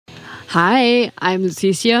Hi, I'm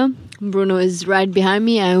Leticia. Bruno is right behind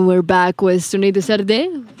me, and we're back with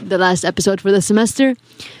SonidoSardé, the last episode for the semester.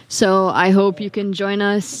 So I hope you can join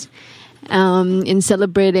us in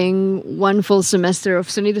celebrating one full semester of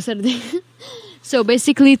SonidoSardé. So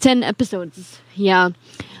basically 10 episodes. Yeah.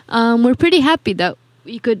 We're pretty happy that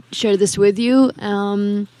we could share this with you.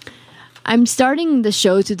 I'm starting the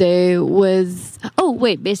show today with...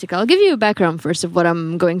 basically, I'll give you a background first of what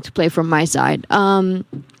I'm going to play from my side.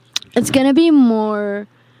 It's going to be more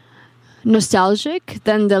nostalgic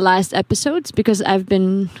than the last episodes because I've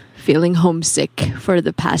been feeling homesick for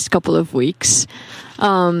the past couple of weeks.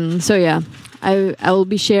 I will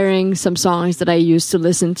be sharing some songs that I used to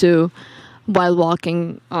listen to while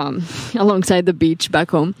walking alongside the beach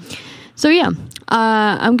back home. So yeah,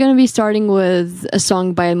 I'm going to be starting with a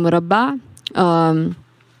song by Al-Murabba, a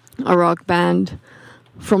rock band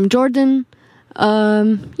from Jordan.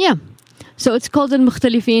 So it's called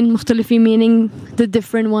Al-Mukhtalifin. Mukhtalifin meaning the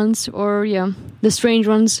different ones, or the strange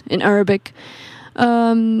ones in Arabic.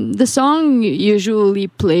 The song usually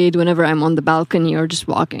played whenever I'm on the balcony or just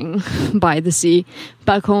walking by the sea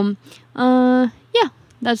back home.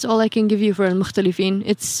 That's all I can give you for Al-Mukhtalifin.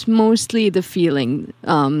 It's mostly the feeling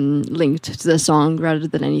linked to the song rather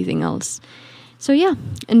than anything else. So yeah,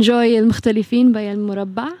 enjoy Al-Mukhtalifin by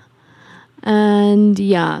Al-Murabba. And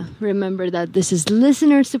remember that this is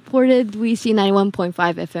listener supported. We see 91.5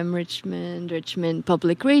 FM Richmond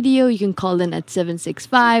Public Radio. You can call in at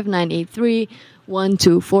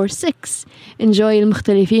 765-983-1246. Enjoy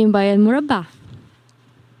Al-Mukhtalifin by Al-Murabba.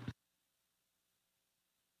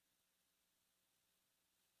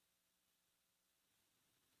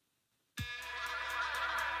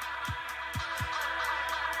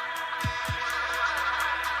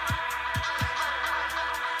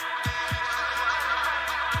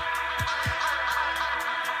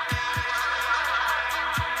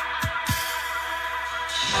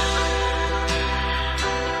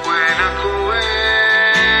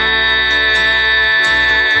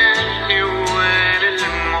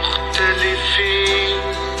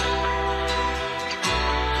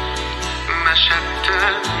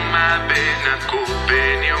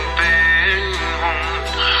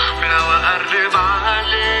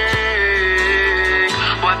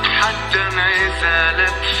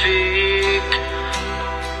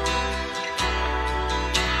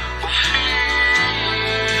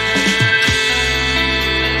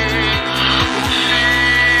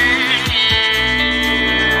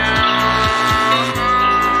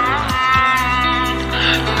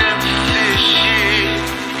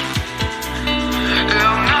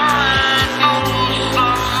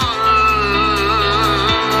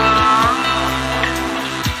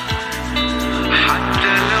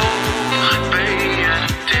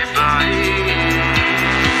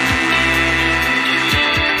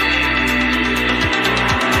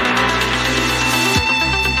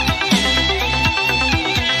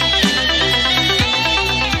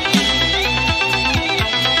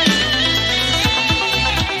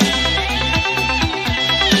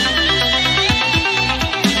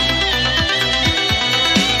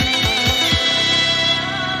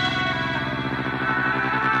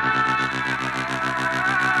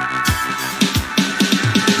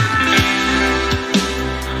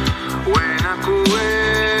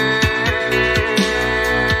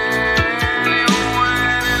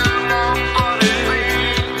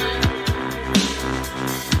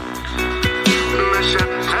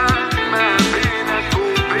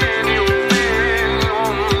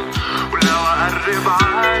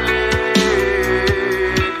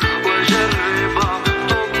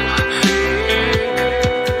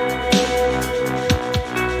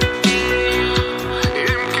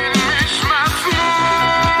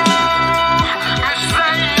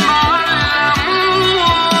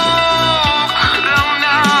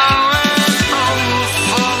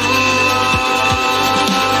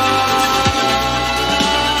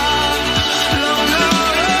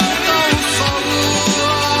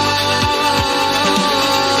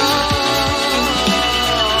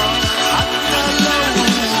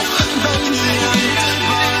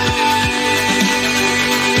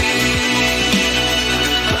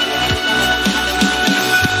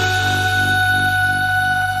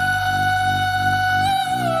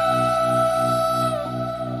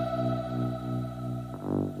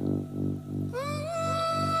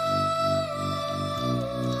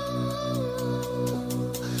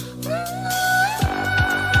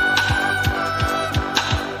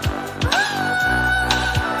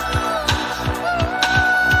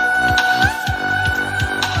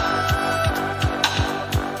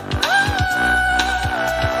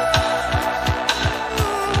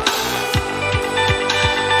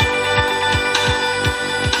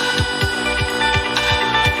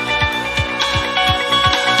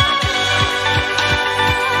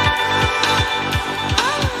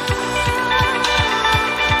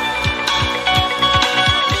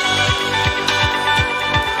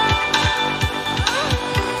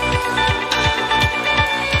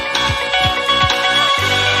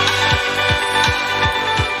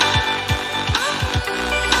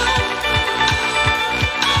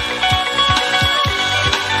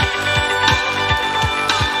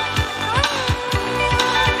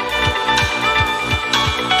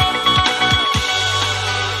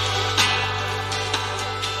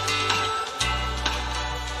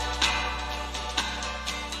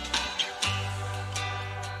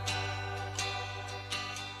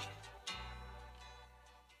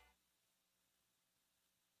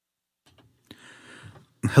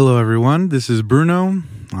 Hello, everyone. This is Bruno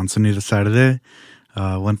on SonidoSardé.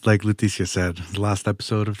 Like Leticia said, the last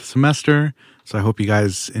episode of the semester. So I hope you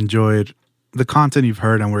guys enjoyed the content you've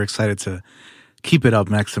heard, and we're excited to keep it up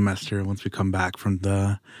next semester once we come back from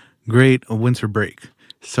the great winter break.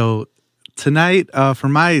 So tonight, for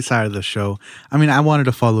my side of the show, I wanted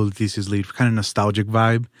to follow Leticia's lead for kind of nostalgic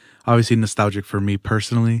vibe. Obviously nostalgic for me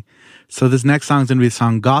personally. So this next song is going to be the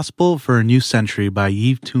song Gospel for a New Century by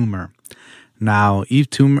Yves Tumor. Now, Yves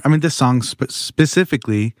Tumor, this song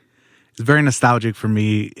specifically is very nostalgic for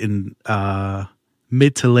me in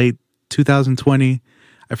mid to late 2020.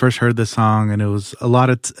 I first heard this song, and it was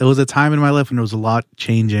a time in my life when there was a lot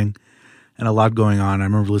changing and a lot going on. I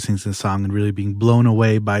remember listening to this song and really being blown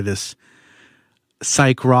away by this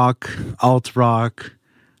psych rock, alt rock,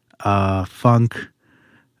 funk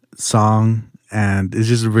song, and it's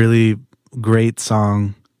just a really great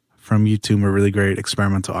song from YouTube, a really great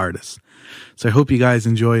experimental artist. So I hope you guys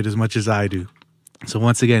enjoy it as much as I do. So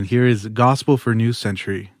once again, here is Gospel for New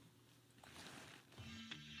Century.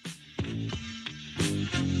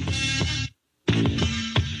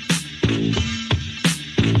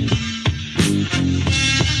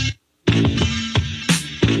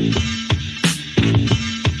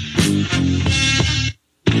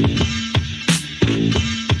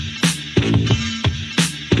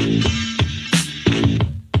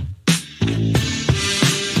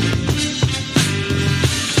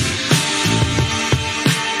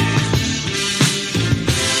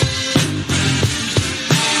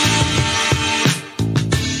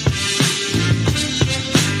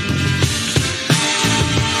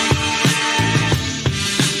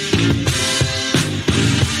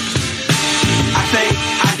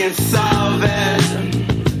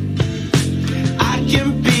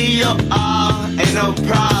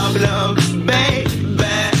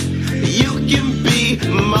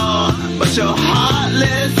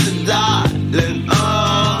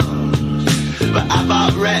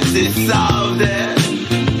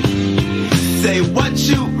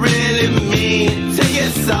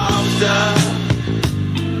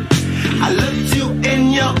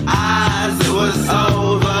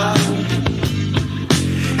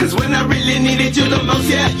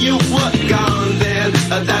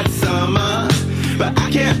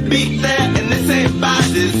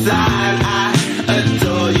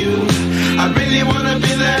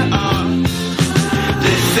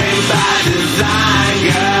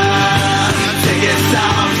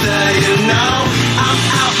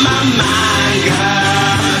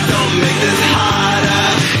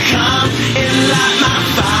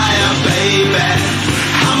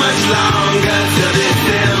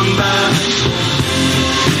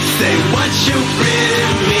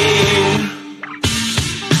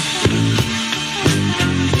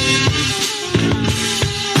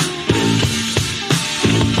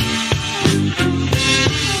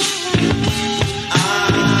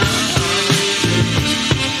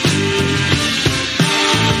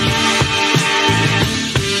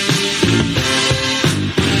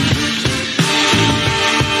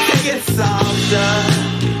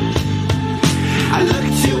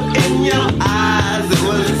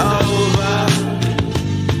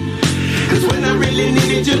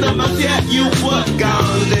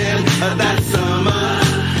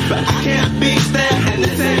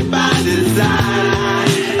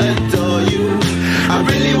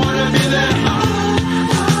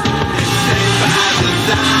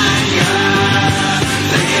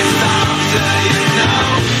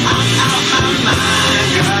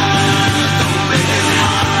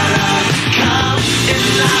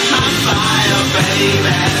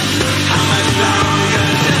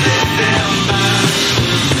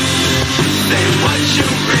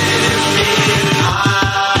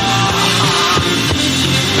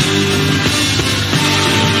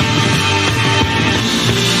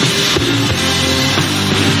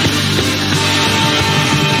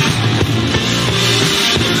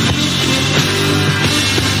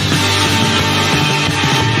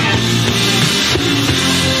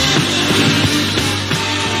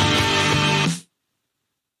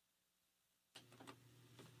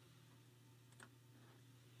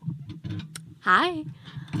 Hi,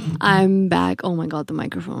 I'm back. Oh my god, the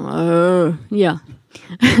microphone. Yeah.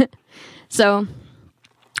 So,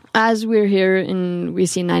 as we're here in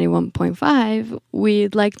WC 91.5,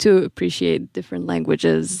 we'd like to appreciate different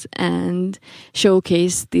languages and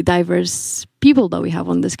showcase the diverse people that we have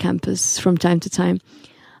on this campus from time to time.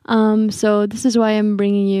 So this is why I'm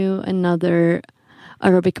bringing you another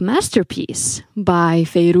Arabic masterpiece by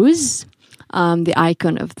Fairuz, the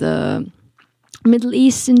icon of the Middle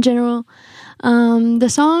East in general. The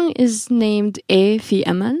song is named A Fi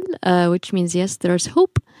Amal, which means yes, there's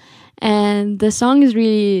hope. And the song is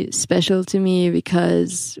really special to me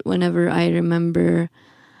because whenever I remember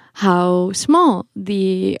how small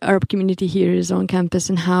the Arab community here is on campus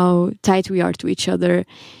and how tight we are to each other,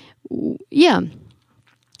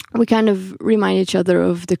 we kind of remind each other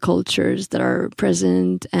of the cultures that are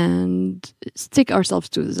present and stick ourselves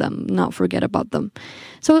to them, not forget about them.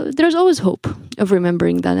 So there's always hope of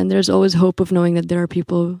remembering that, and there's always hope of knowing that there are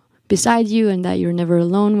people beside you and that you're never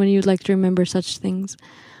alone when you'd like to remember such things.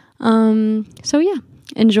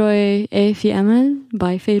 Enjoy A Fi Amal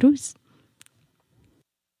by Fayrouz.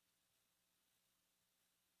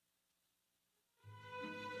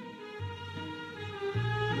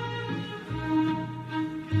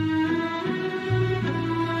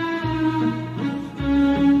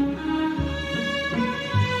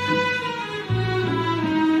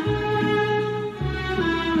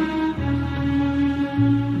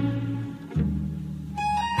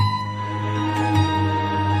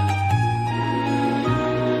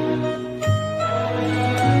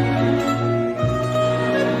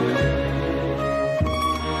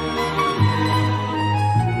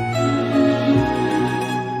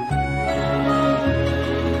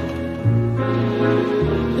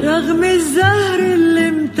 رغم الزهر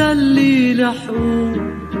اللي متلي لحقوق،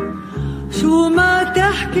 شو ما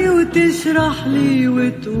تحكي وتشرح لي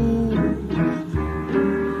وتقول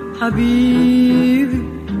حبيبي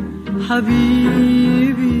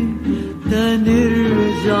حبيبي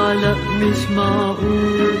تنرجع لأ مش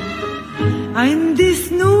معقول. عندي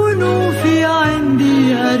سنون وفي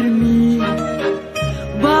عندي أرميل،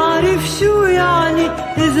 بعرف شو يعني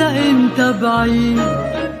إذا انت بعيد،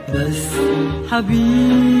 بس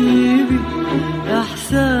حبيبي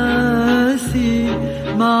إحساسي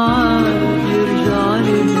معاك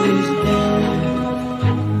يرجعني من جديد.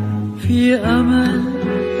 في أمل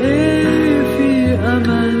إيه في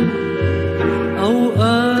أمل،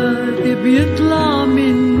 أوقات بيطلع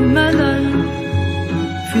من ملل.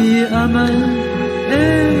 في أمل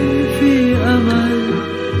إيه في أمل،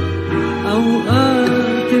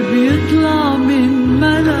 أوقات بيطلع من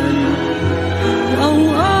ملل،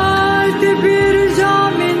 وأوقات بيرجع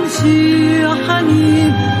من شي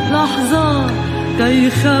حنين لحظات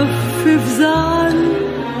تيخفف زعل،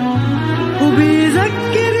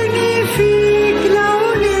 وبيذكرني فيك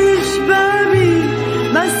لون شبابي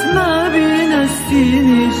بس ما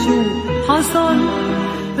بينسيني شو حصل.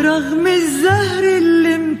 رغم الزهر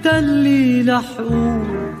اللي متلي لحقوق،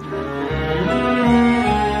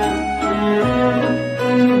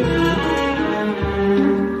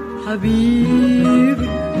 حبيبي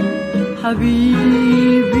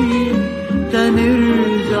حبيبي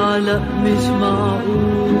تنرجع لأ مش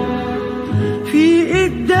معقول. في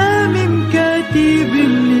قدامي مكاتب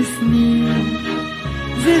من سنين،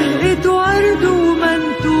 زهقت ورد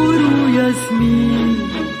ومنتور وياسمين.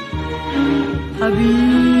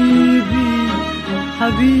 حبيبي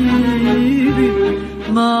حبيبي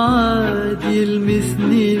ما عاد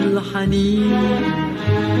يلمسني الحنين.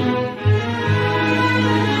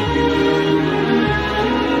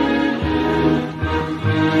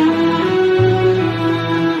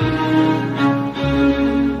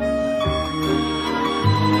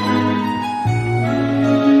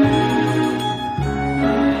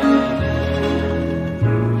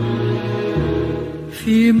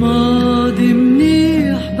 في ماضي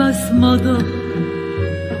منيح بس مضى،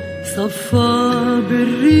 صفى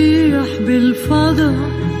بالريح بالفضا.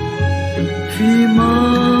 في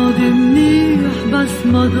ماضي منيح بس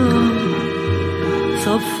مضى،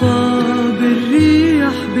 صفى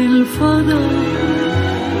بالريح بالفضا.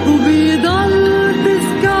 وبيضل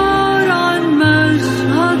تذكار عن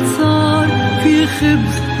مشهد صار، في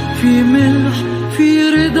خبز في ملح في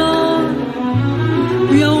رضا.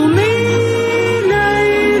 ويومين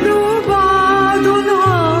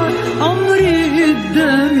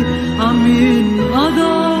عم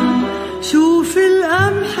ينقضى. شوف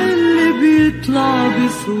القمح اللي بيطلع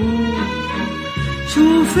بسور،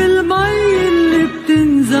 شوف المي اللي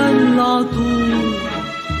بتنزل عطول.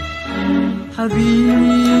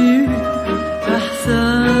 حبيبي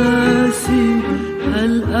إحساسي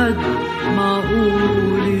هالقد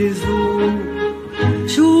معقول يزول.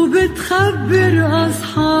 شو بتخبر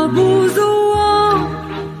أصحاب وزوار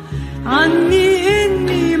عني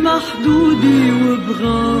إني محدودي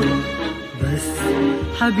وبغار. بس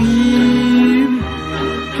حبيبي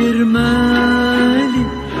كرمالي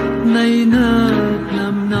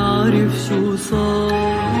نيناتنا منعرف شو صار،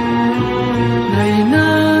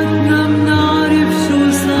 نيناتنا منعرف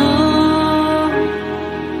شو صار.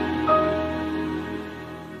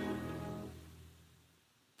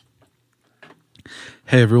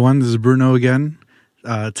 Hey everyone, this is Bruno again.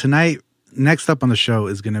 Tonight, next up on the show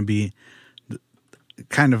is going to be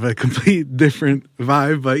kind of a complete different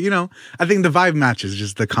vibe, but I think the vibe matches,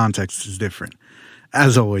 just the context is different.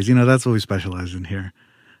 As always, that's what we specialize in here.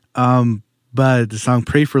 But the song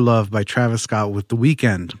Pray for Love by Travis Scott with The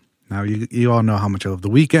Weeknd. Now, you all know how much I love The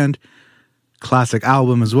Weeknd. Classic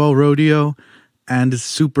album as well, Rodeo. And it's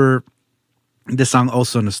super... This song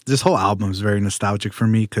also... This whole album is very nostalgic for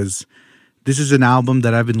me because this is an album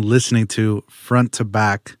that I've been listening to front to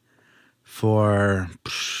back for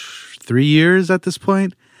 3 years at this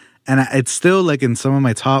point. And it's still like in some of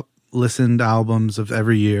my top listened albums of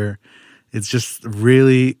every year. It's just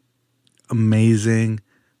really amazing,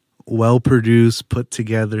 well-produced, put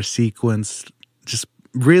together, sequenced, just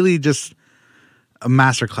really just a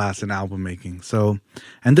masterclass in album making. So,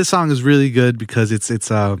 and this song is really good because it's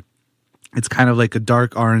kind of like a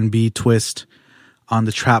dark R&B twist on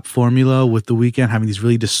the trap formula, with The Weeknd having these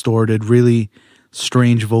really distorted, really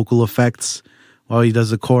strange vocal effects while he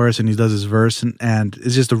does the chorus and he does his verse, and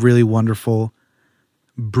it's just a really wonderful,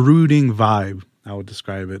 brooding vibe, I would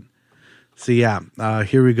describe it. So yeah,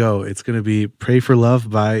 here we go. It's going to be Pray for Love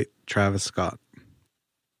by Travis Scott.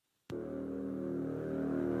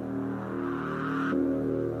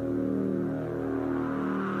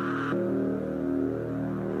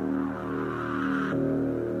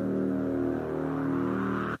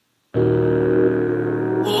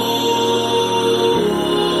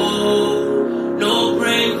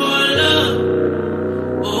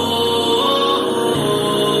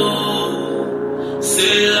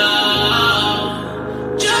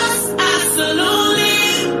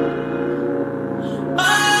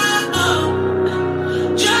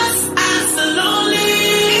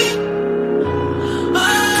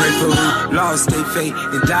 Stay fake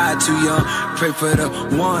and die too young. Pray for the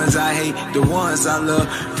ones I hate, the ones I love.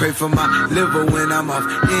 Pray for my liver when I'm off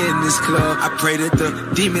in this club. I pray that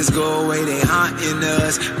the demons go away, they haunting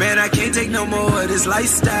us. Man, I can't take no more of this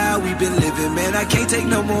lifestyle we've been living. Man, I can't take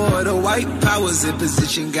no more of the white powers in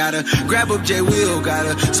position. Gotta grab up J Will,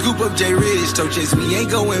 gotta scoop up J Rich. Toe chase, we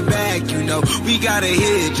ain't going back, we got a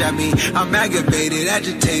hitch. I mean, I'm aggravated,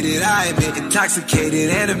 agitated, I admit,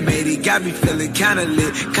 intoxicated, animated, got me feeling kinda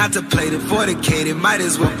lit, contemplated, fornicated, might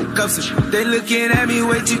as well fuck up some shit. They looking at me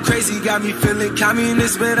way too crazy, got me feeling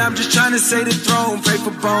communist, but I'm just trying to say the throne. Pray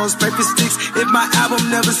for bones, pray for sticks. If my album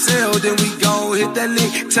never sell, then we gon' hit that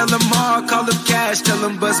lick. Tell them all, call up cash, tell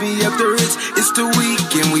them buzz me up the ritz. It's the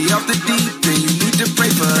weekend, we off the deep end. You need to pray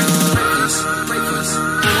for us.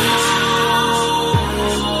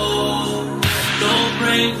 Don't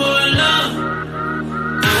pray for love.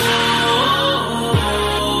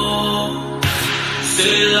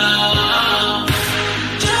 Say love.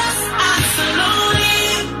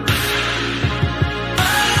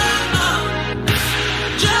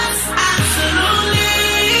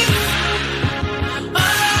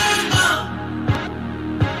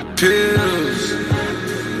 Pills.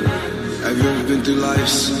 Have you ever been through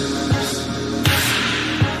life's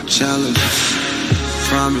challenges,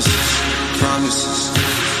 promises,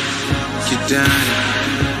 get down,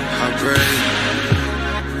 heartbreak.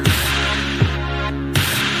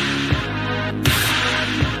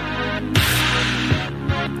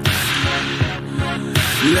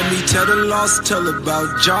 Let me tell the lost tale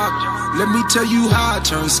about Jock. Let me tell you how I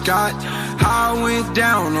turned Scott. How I went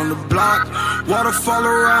down on the block, waterfall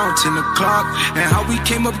around 10 o'clock, and how we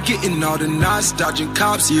came up getting all the knots, dodging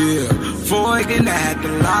cops, yeah. 4 and I had the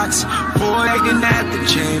locks, 4 and I had the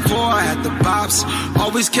chain, 4 I had the bops.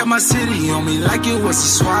 Always kept my city on me like it was a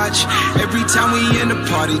swatch. Every time we in the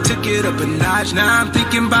party, took it up a notch. Now I'm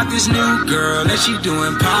thinking about this new girl and she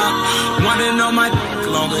doing pop. Wanna know my dick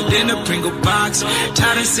longer than a Pringle box.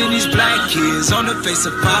 Tired of seeing these black kids on the face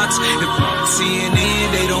of Fox. If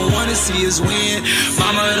CNN, they don't wanna see us win.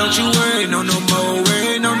 Mama, don't you worry, no more,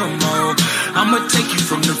 worry, no more. I'ma take you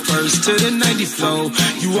from the first to the 90 flow.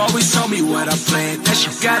 You always told me what I planned, that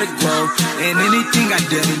you gotta grow. And anything I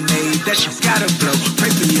detonate, that you gotta blow. Pray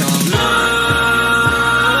for young love.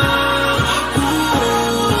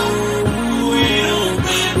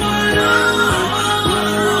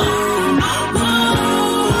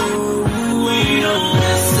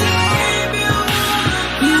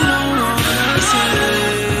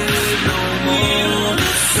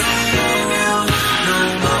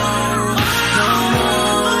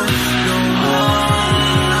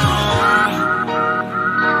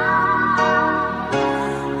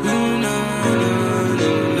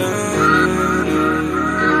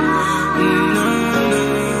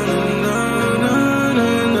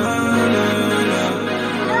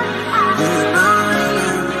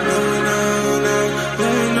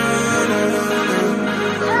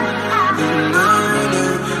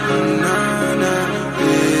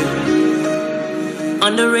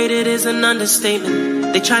 is an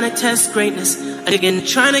understatement. They tryna test greatness, again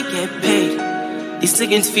tryna get paid. These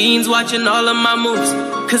chickens fiends watching all of my moves,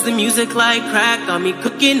 cause the music like crack got me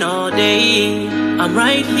cooking all day. I'm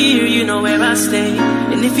right here, you know where I stay.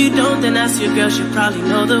 And if you don't, then ask your girl, she probably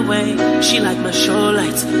know the way. She like my show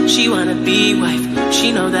lights, she wanna be wife.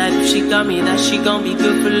 She know that if she got me, that she gon' be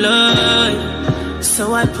good for life.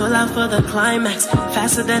 So I pull out for the climax,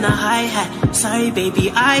 faster than a hi-hat. Sorry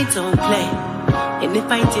baby, I don't play. And if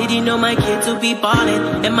I did, you know my kids will be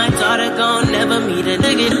ballin'. And my daughter gon' never meet a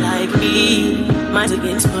nigga like me. My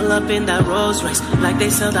chickens pull up in that Rolls Royce, like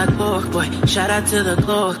they sell that pork boy. Shout out to the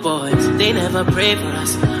Cork boys. They never pray for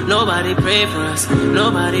us, nobody pray for us.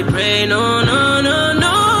 Nobody pray, no, no, no,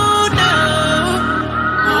 no, no.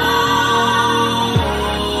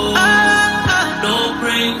 No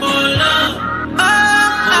praying for love.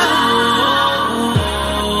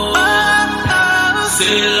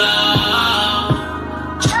 Say love.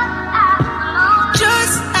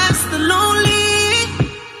 Just ask the lonely.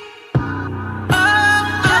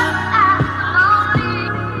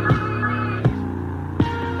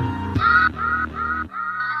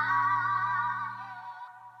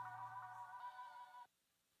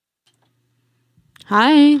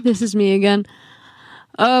 Hi, this is me again.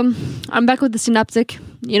 I'm back with the Synaptic.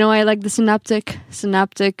 You know, I like the Synaptic.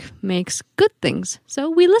 Synaptic makes good things, so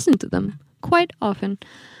we listen to them quite often.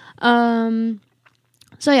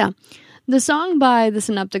 So yeah, the song by the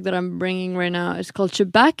Synaptic that I'm bringing right now is called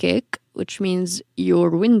Shabakik, which means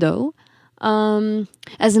your window,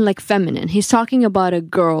 as in like feminine. He's talking about a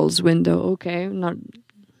girl's window, okay, not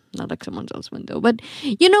like someone else's window, but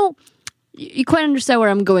you know, you quite understand where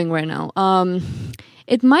I'm going right now.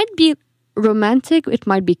 It might be romantic, it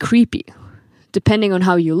might be creepy, depending on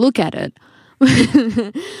how you look at it.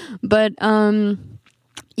 But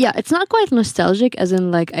yeah, it's not quite nostalgic, as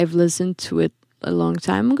in like I've listened to it a long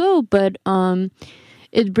time ago, but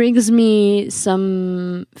it brings me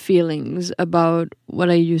some feelings about what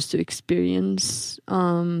I used to experience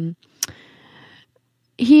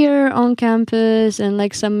here on campus, and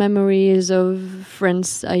like some memories of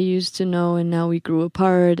friends I used to know and now we grew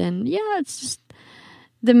apart. And yeah, it's just,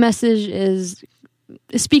 the message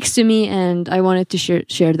it speaks to me, and I wanted to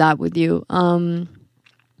share that with you.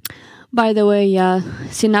 By the way, yeah,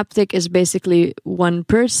 Synaptic is basically one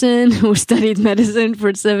person who studied medicine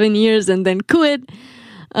for 7 years and then quit,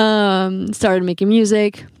 started making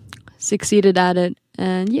music, succeeded at it,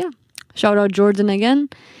 and yeah, shout out Jordan again.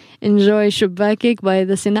 Enjoy Shabakik by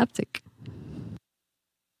the Synaptic.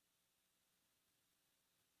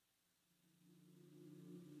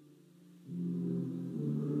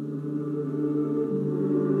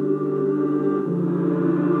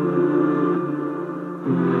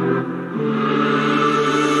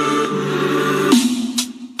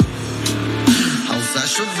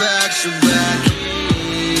 شباك شباك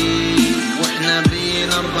واحنا بين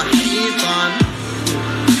اربع حيطان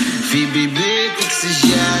في بيبيتك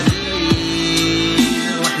سجادي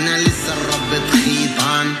واحنا لسه نربط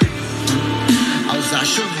خيطان اوسع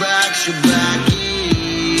شباك شباكي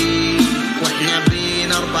واحنا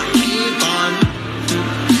بين اربع حيطان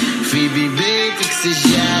في بيبيتك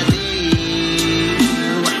سجادي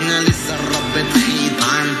واحنا لسه نربط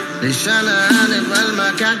خيطان. ليش انا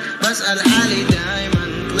بهالمكان بسأل حالي دايما،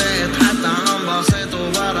 طلعت حتى عم بسيط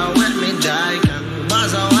وبروح متضايق،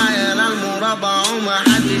 بعزوايا للمربع وما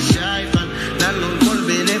حدش شايفن، لانه الكل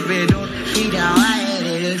بيلف بدون في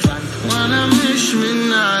دواير الفن. وانا مش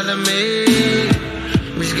من عالمي،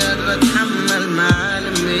 مش قادر اتحمل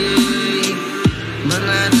معالمي،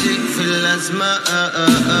 بناتك في الازمة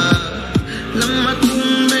لما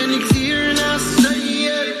تكون بين كثير ناس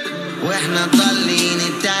زيك، واحنا ضالين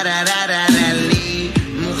الترارارارالي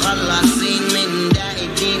مخلصين من داء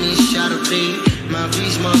الدين الشرقي. ما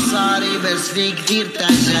فيش مصاري بس في كتير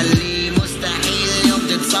تجلي، مستحيل يوم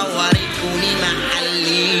تتصوري تكوني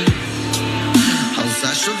محلي.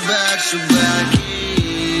 اوسع شباك شباكي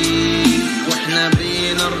واحنا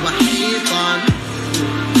بين اربع حيطان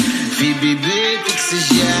في بيبيتك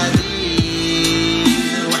سجادي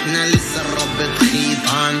واحنا لسه نربط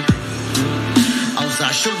خيطان.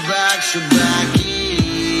 اوسع شباك شباكي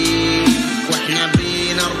واحنا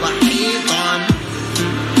بين اربع حيطان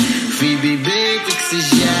في بيبيتك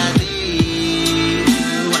سجادي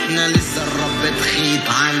واحنا لسه نربط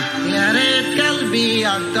خيطان. يا ريت قلبي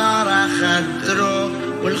اقدر اخدره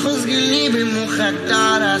والخزق اللي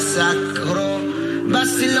بالمخدر اسكره،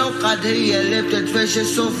 بس العقد هي اللي بتدفش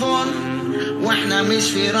السفن، واحنا مش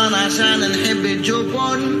فيران عشان نحب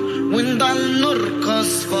الجبن ونضل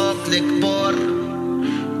نرقص فوق الكبور.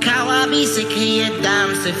 كوابيسك هي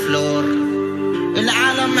الدانس فلور،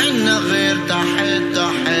 العالم عنا غير تحت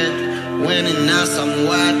تحت، وين الناس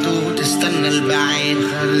أموات وتستنى البعيد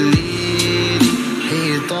خليلي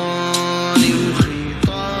حيطاني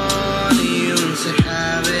وخيطاني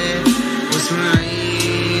وانسحابي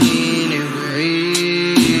واسمعيني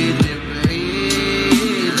نبعيد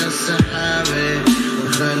نبعيد السحابة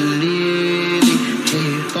وخليلي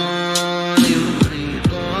حيطاني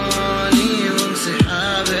وخيطاني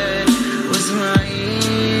وانسحابي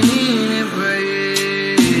واسمعيني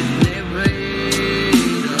نبعيد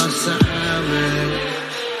نبعيد السحابة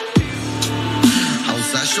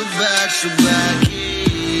أوسع شباك شباكي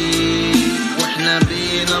واحنا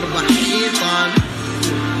بين 4 حيطان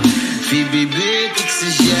في بيبيتك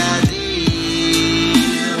سجادي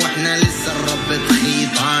واحنا لسه الرب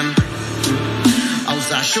خيطان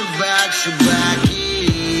اوسع شباك شباكي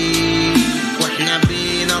واحنا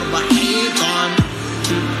بين 4 حيطان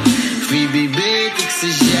في بيبيتك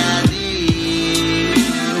سجادي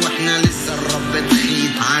واحنا لسه الرب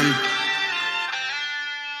خيطان.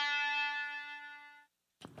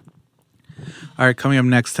 All right, coming up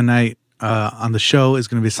next tonight on the show is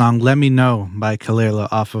going to be a song "Let Me Know" by Kalela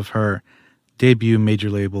off of her major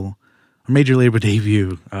label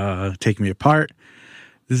debut, "Take Me Apart."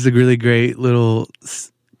 This is a really great little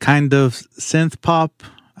kind of synth pop,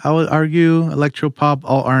 I would argue, electro pop,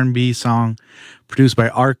 all R&B song produced by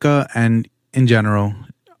Arca. And in general,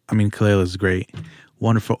 I mean, Kalela is great,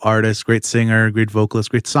 wonderful artist, great singer, great vocalist,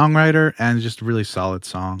 great songwriter, and just a really solid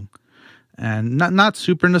song. And not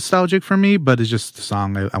super nostalgic for me, but it's just a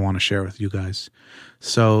song I want to share with you guys.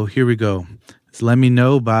 So here we go. It's "Let Me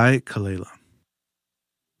Know" by Kalela.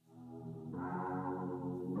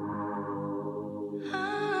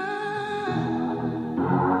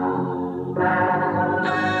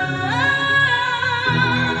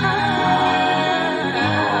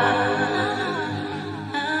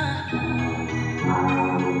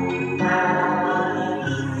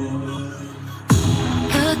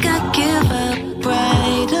 Look, I give up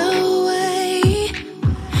right away,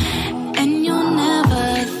 and you'll never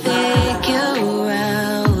figure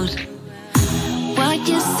out what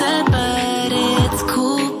you said, but it's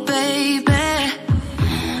cool, baby.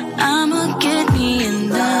 I'ma get me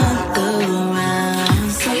another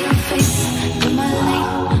round. Saw your face in my lane,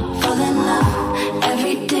 fall in love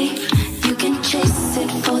every day. You can chase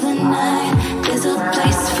it for the night. There's a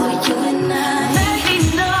place for you and I. Let me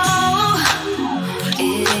know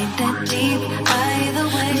it ain't that deep either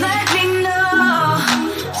way. Let me know.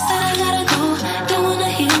 Said I gotta go, don't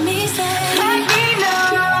wanna hear me say. Let me know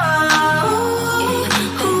it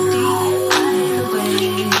ain't that deep either way.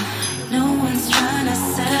 No one's trying to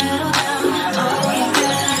settle down. All you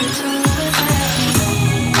gotta do is let me.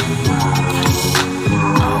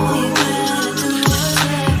 All you gotta do is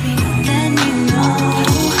let me. Let me know.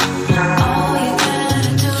 All you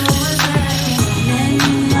gotta do is let me. Let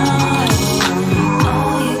me know.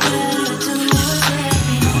 All you gotta do is let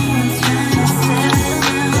me. No one's trying to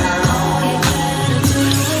settle down. All you gotta do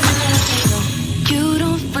is let me. You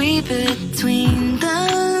don't read between the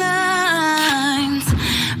lines.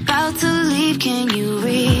 About to leave, can you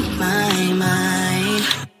read my mind?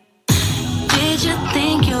 Did you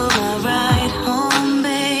think you're my ride home,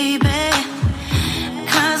 baby?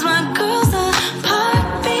 'Cause my girl's a part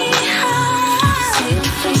behind. See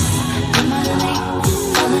your face in my lane,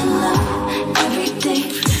 fall in love every day.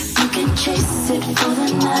 You can chase it for the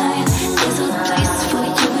night. There's a place for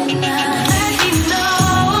you and I. Let me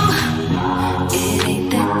know it ain't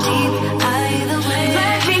that deep either way.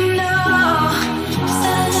 Let me know.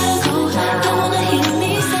 Said I gotta go, don't wanna hear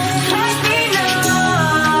me say. Let me know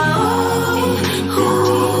it ain't that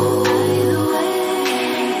deep either way.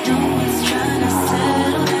 No one's trying to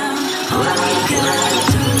settle down. All you gotta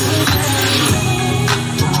do is let me.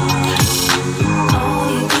 All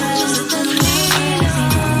you gotta do is let me.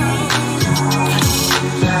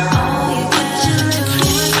 All you gotta do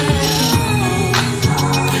is let me.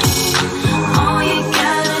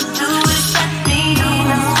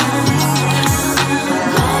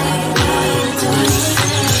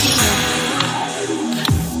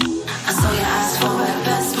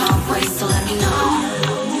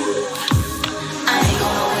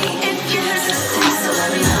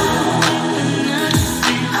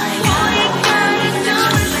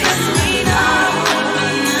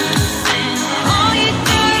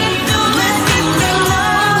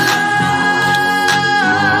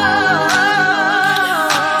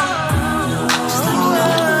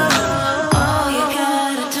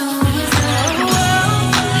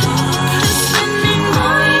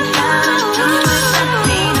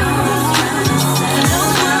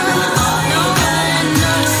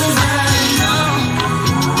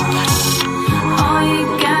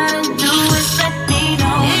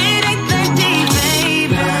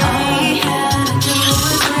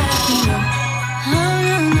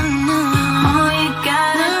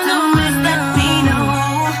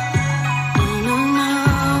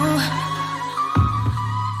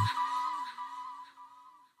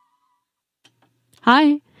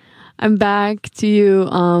 Hi, I'm back to you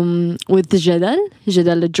with Jadal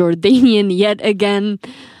a Jordanian yet again.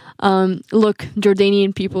 Look,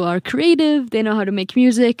 Jordanian people are creative, they know how to make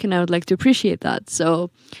music, and I would like to appreciate that. So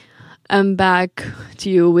I'm back to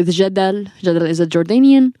you with Jadal. Jadal is a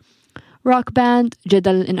Jordanian rock band.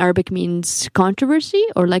 Jadal in Arabic means controversy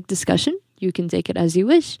or like discussion. You can take it as you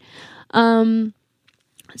wish.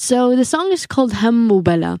 So the song is called Ham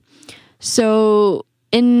Bala. So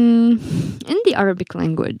in the Arabic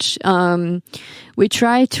language, we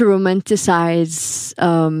try to romanticize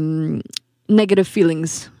negative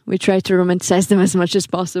feelings. We try to romanticize them as much as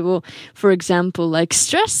possible. For example, like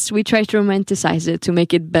stress, we try to romanticize it to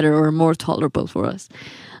make it better or more tolerable for us.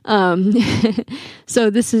 So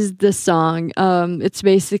this is the song. It's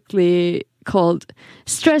basically called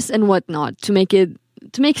Stress and Whatnot, to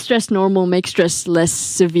make stress normal, make stress less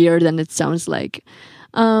severe than it sounds like.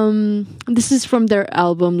 This is from their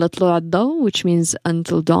album Latlu Addaw, which means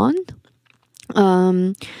Until Dawn.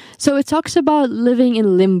 So it talks about living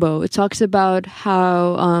in limbo. It talks about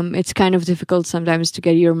how it's kind of difficult sometimes to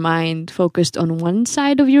get your mind focused on one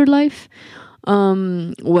side of your life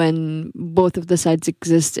when both of the sides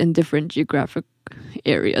exist in different geographic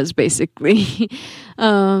areas, basically.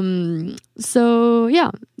 So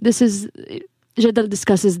yeah, this is... Jadal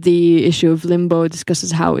discusses the issue of limbo, discusses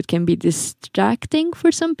how it can be distracting for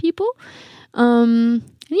some people.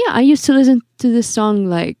 Yeah, I used to listen to this song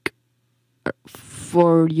like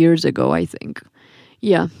 4 years ago, I think.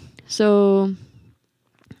 Yeah, so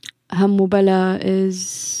Ham Bala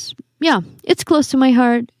is, yeah, it's close to my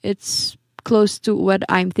heart. It's close to what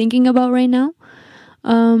I'm thinking about right now.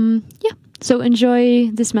 Yeah, so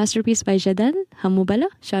enjoy this masterpiece by Jadal, Ham Bala.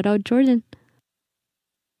 Shout out Jordan.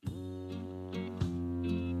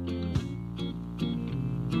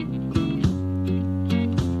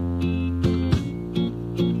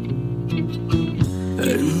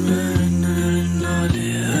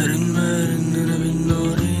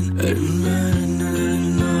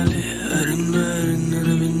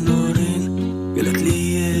 قالت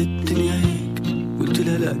لي الدنيا هيك قلت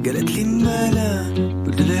لها لا قالت لي مالا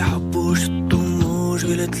قلت لها يحبوش الطموش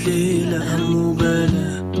قالت لي لا هم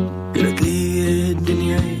بالا قالت لي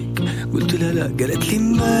الدنيا هيك قلت لها لا قالت لي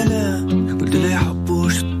مالا قلت لها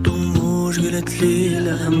يحبوش الطموش قالت لي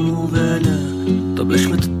لا هم بالا طب ليش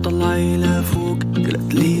ما تطلعي لفوق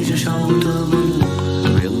قالت لي جشع وتملق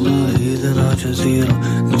يلا إذا على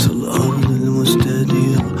جزيرة ننسى الأرض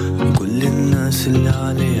المستديرة وكل الناس اللي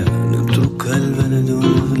عليها نترك هالبلد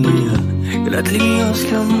ونغليها قالت لي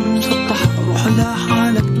أصلا مسطح روح لها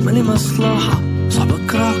حالك مالي مصلحة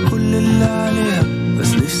صاحبك راح كل اللي عليها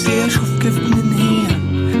بس نفسي أشوف كيف بننهيها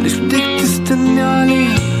ليش بدك تستني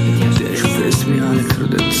عليها بدي أشوف اسمي على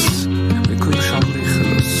كريدتس ما يكونش عمري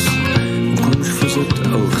خلص ما كونش فزت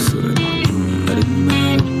أو خسرت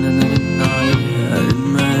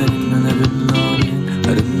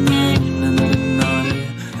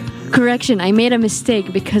Correction, I made a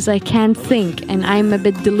mistake because I can't think and I'm a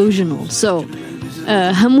bit delusional. So,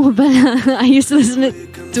 Ham Bala, I used to listen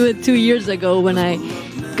to it 2 years ago when I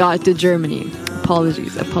got to Germany.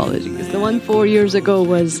 Apologies. The one 4 years ago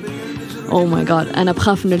was, oh my god, أنا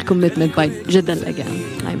بخاف من الcommitment by Jadal again.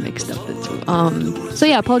 I mixed up the two. So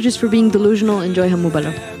yeah, apologies for being delusional. Enjoy Ham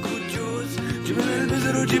Bala.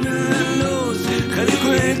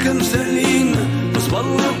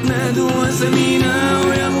 والله تنادوا أسامينا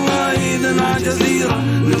ويلا إذا على جزيرة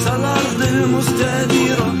ننسى الأرض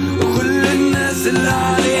المستديرة وكل الناس اللي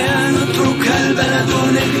عليها نترك هالبلد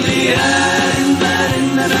ونغليها رنا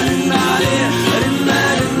رنا رنا عليها رنا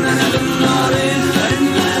رنا رنا عليها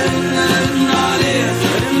رنا رنا رنا عليها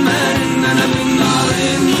رنا رنا رنا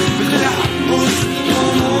عليها قلت لي حبوش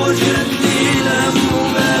طموش قالت لي لا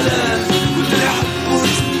مبالا قلت لي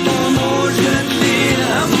حبوش طموش قالت لي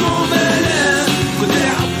لا مبالا قلت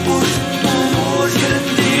لي حبوش طموش قالت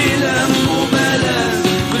لي لا مبالا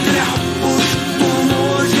قلت لي حبوش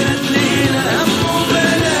طموش قالت لي لا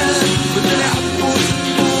مبالا قلت لي حبوش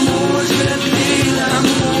طموش قالت لي لا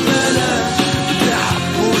مبالا قلت لي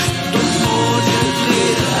حبوش طموش قالت لي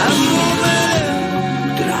لا مبالا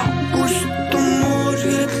قلت لي حبوش طموش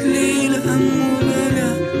قالت لي لا مبالا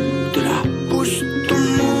قلت لي حبوش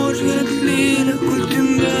طموش قالت لي لا قلت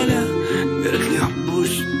مبالا قالت لي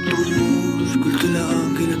حبوش طموش قلت لها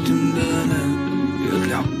قالت مبالا قالت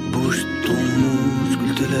لي حبوش طموش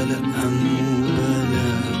قلت لها لا مبالا.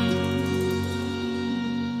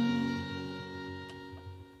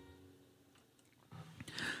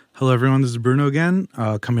 Hello, everyone. This is Bruno again.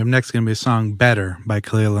 Coming up next is going to be a song Better by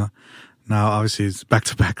Kalela. Now, obviously, it's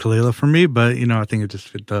back-to-back Kalela for me, but, you know, I think it just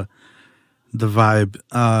fit the vibe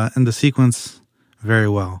and the sequence very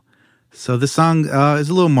well. So this song is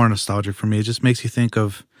a little more nostalgic for me. It just makes you think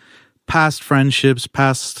of past friendships,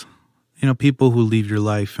 past, people who leave your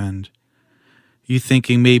life, and you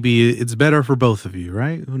thinking maybe it's better for both of you,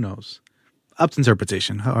 right? Who knows? Up to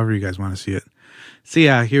interpretation, however you guys want to see it. So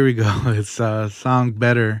yeah, here we go. It's song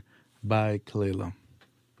Better by Kalelo.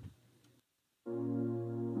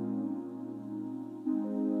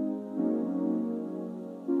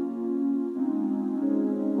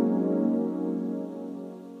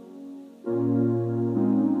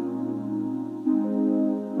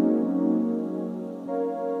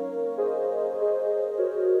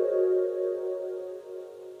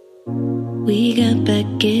 We got back,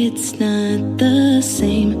 it's not the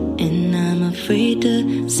same, and I'm afraid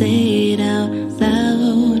to say it out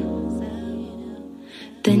loud.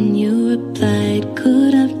 Then you replied,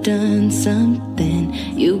 could I've done something?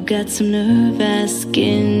 You got some nerve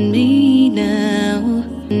asking me now.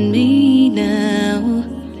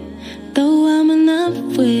 Though I'm in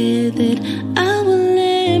love with it, I will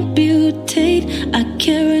amputate. I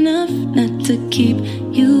care enough not to keep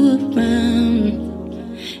you around.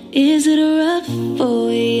 Is it rough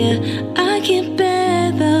for you? I can't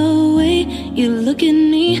bear the way you look at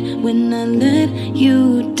me when I let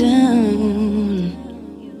you down.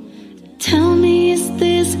 Tell me, is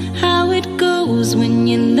this how it goes when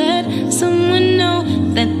you let someone know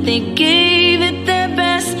that they gave it their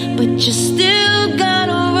best, but you still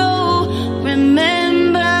gotta roll?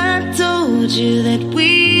 Remember I told you that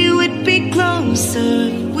we would be closer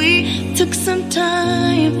if we took some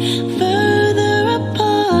time further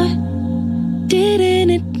apart. Didn't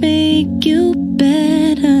it make you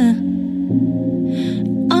better?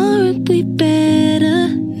 Aren't we better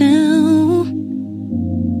now?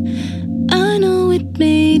 I know it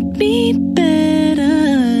made me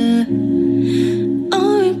better.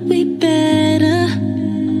 Aren't we better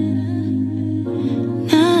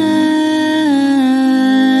now?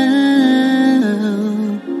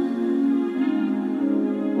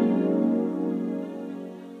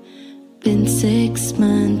 Been 6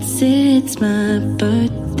 months, it's my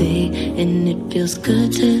birthday, and it feels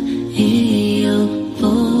good to hear your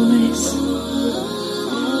voice.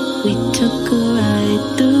 We took a ride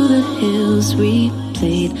through the hills,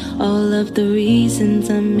 replayed all of the reasons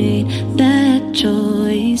I made that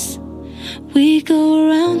choice. We go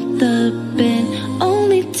around the bend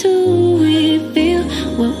only to reveal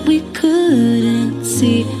what we couldn't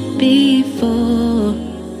see before.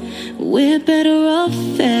 We're better off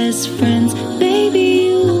as friends, baby,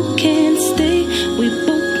 you can't stay. We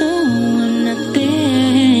both know I'm not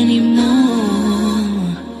there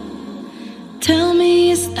anymore. Tell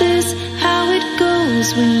me, is this how it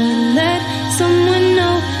goes when we let someone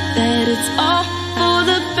know that it's all for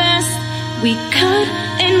the best? We cut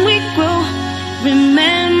and we grow.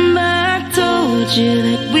 Remember I told you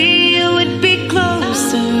that we would be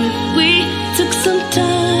closer if we took some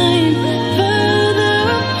time further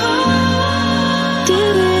apart.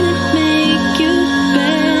 Didn't it make you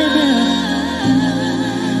better?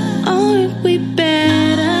 Aren't we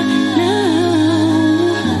better now?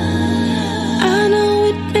 I know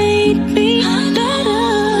it made me better.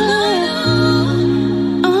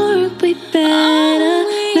 Aren't we better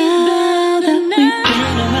now that we've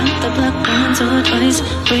been around the block once or twice,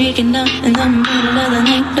 breaking down in the middle of the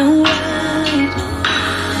night? No way.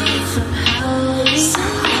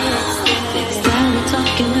 Style of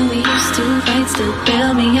talking when we used to fight, still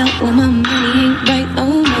bail me out when my money ain't right.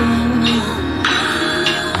 Oh no.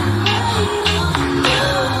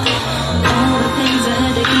 All the things I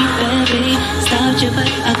had to keep baby, stopped you, but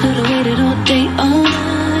I could've waited all day, all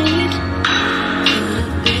night.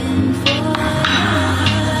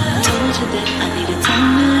 Told you that I needed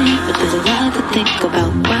time, but there's a lot to think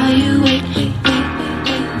about. Why you wait?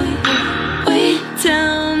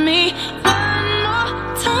 Tell me one more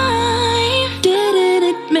time. Didn't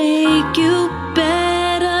it make you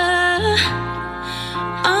better?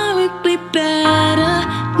 Aren't we better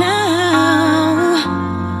now?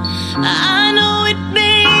 I know it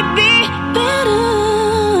made me better.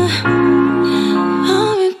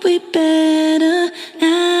 Aren't we better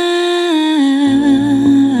now?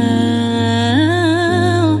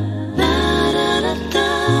 La da da da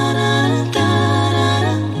da da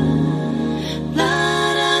da.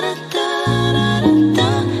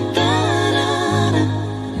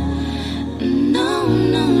 No,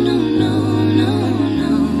 no, no, no, no,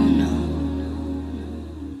 no, no.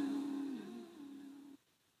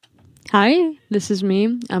 Hi, this is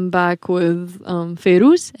me. I'm back with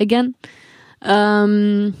Feiruz again.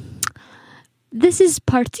 This is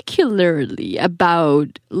particularly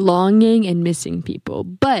about longing and missing people,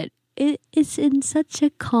 but it's in such a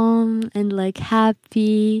calm and like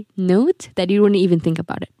happy note that you wouldn't even think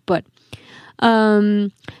about it. But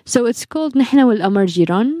so it's called نحن والقمر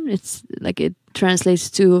جيران. It's like, it translates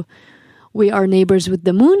to we are neighbors with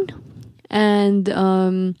the moon. And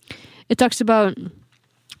it talks about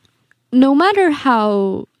no matter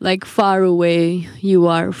how like far away you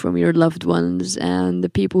are from your loved ones and the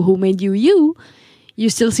people who made you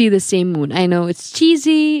still see the same moon. I know it's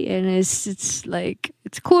cheesy and it's like,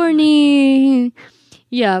 it's corny.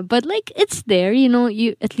 Yeah, but like, it's there, you know,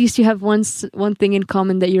 you at least you have one thing in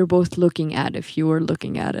common that you're both looking at if you were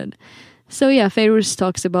looking at it. So yeah, Fairuz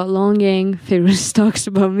talks about longing. Fairuz talks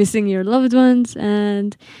about missing your loved ones,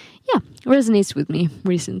 and yeah, resonates with me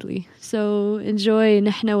recently. So enjoy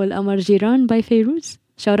نحن والقمر جيران by Fairuz.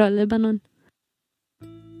 Shout out Lebanon.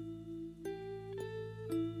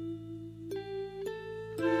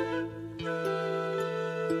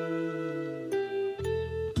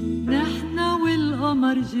 نحن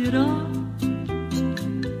والقمر جيران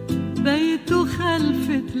بيته خلف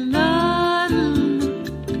تلال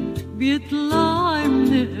بيطلع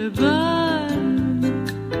من قبال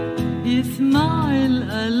يسمع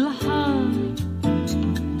الألحان.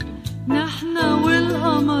 نحن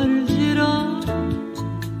والقمر جيران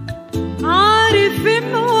عارف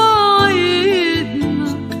مواعيدنا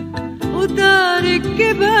وتارك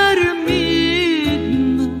كبر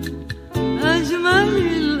ميدنا أجمل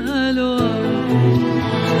الألوان.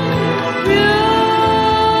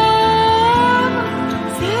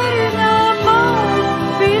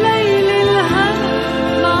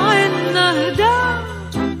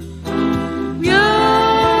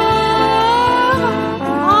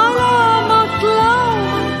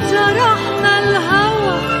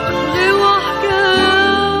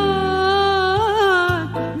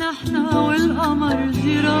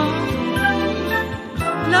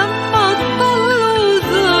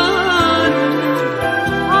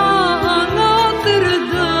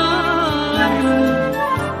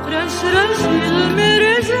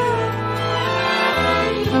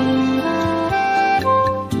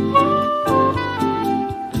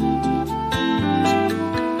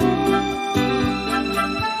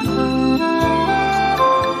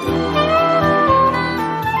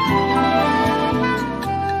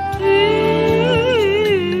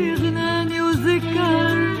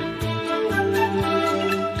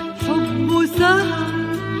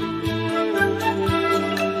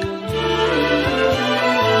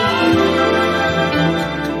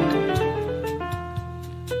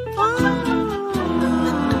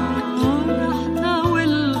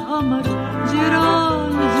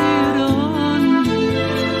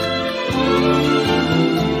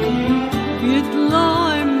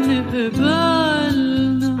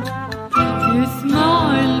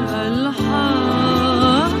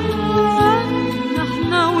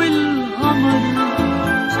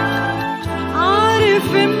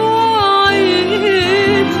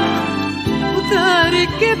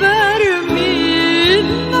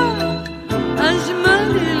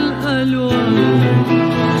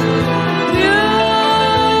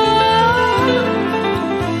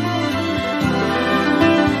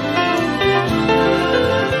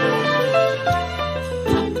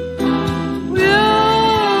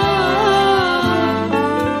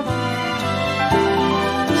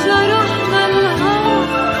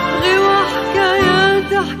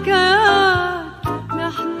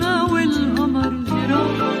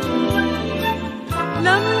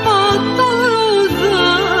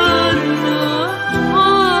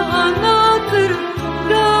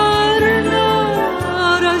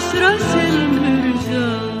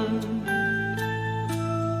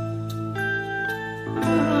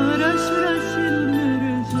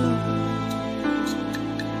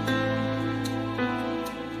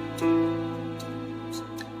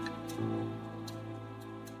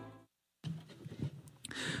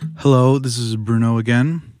 Hello, this is Bruno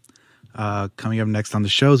again. Coming up next on the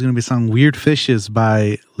show is going to be a song Weird Fishes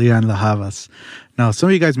by Lian Lahavas. Now, some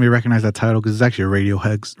of you guys may recognize that title because it's actually a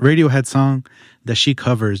Radiohead song that she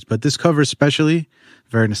covers. But this cover especially,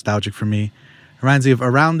 very nostalgic for me. Reminds me of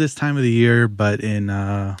around this time of the year, but in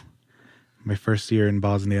my first year in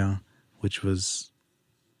Bosnia, which was,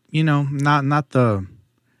 you know, not the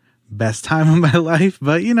best time of my life,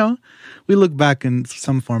 but, you know, we look back in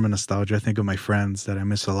some form of nostalgia. I think of my friends that I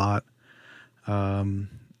miss a lot. And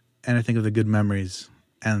I think of the good memories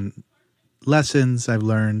and lessons I've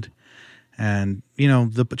learned, and, you know,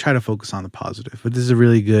 try to focus on the positive. But this is a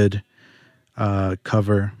really good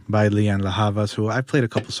cover by Lian Lahavas, who I've played a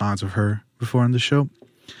couple songs of her before on the show.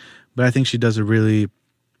 But I think she does a really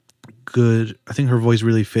good, I think her voice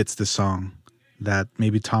really fits the song that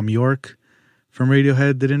maybe Tom York from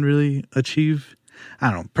Radiohead didn't really achieve. I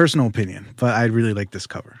don't know, personal opinion, but I really like this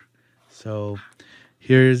cover. So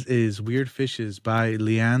here's is Weird Fishes by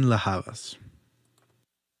Lianne La Havas.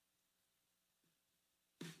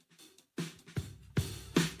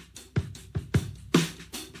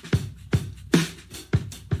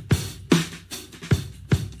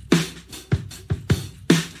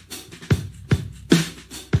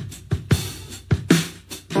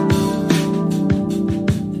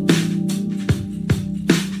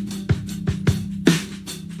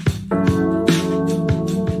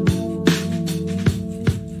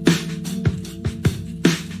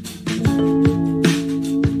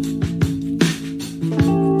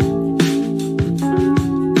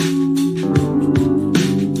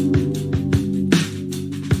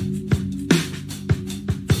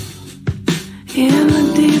 In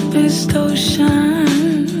the deepest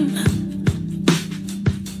ocean,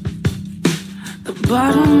 the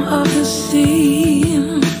bottom of the sea,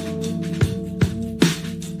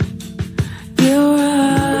 your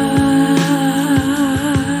eyes,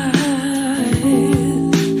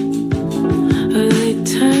 they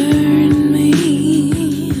turn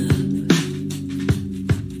me.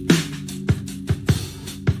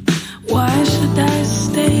 Why should I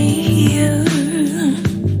stay here?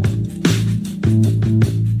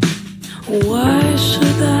 Why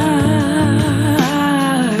should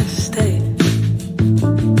I stay?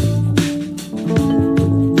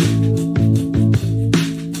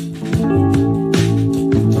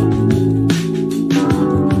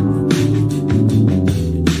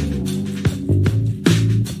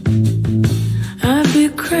 I'd be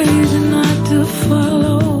crazy not to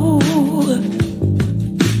follow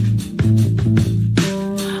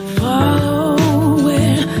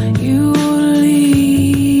where you lead.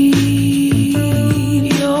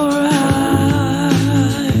 Your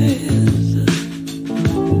eyes,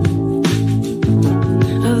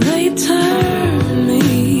 they turn me.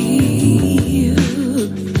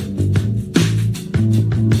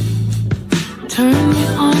 Turn me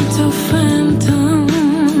on to phantom.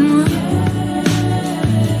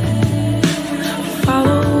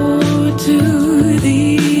 Follow to the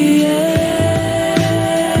edge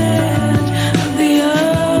of the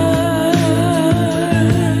earth,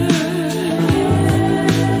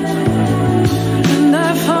 and I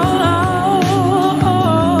fall off.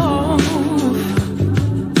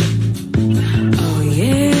 Oh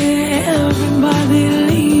yeah, everybody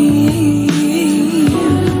leaves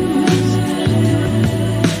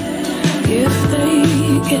if they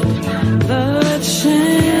get the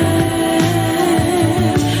chance,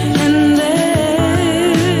 and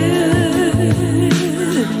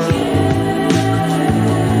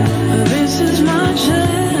this is my chance.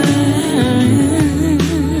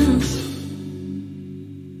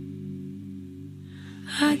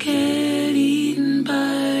 I get eaten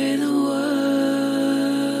by the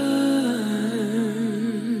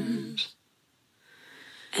worms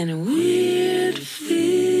and weird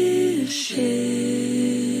fishes,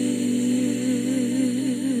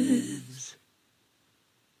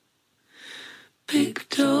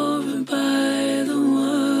 picked over by the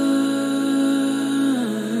worms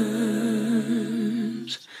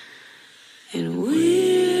and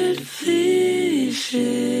weird fishes,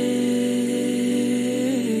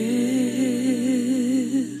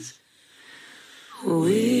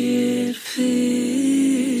 weird fishes.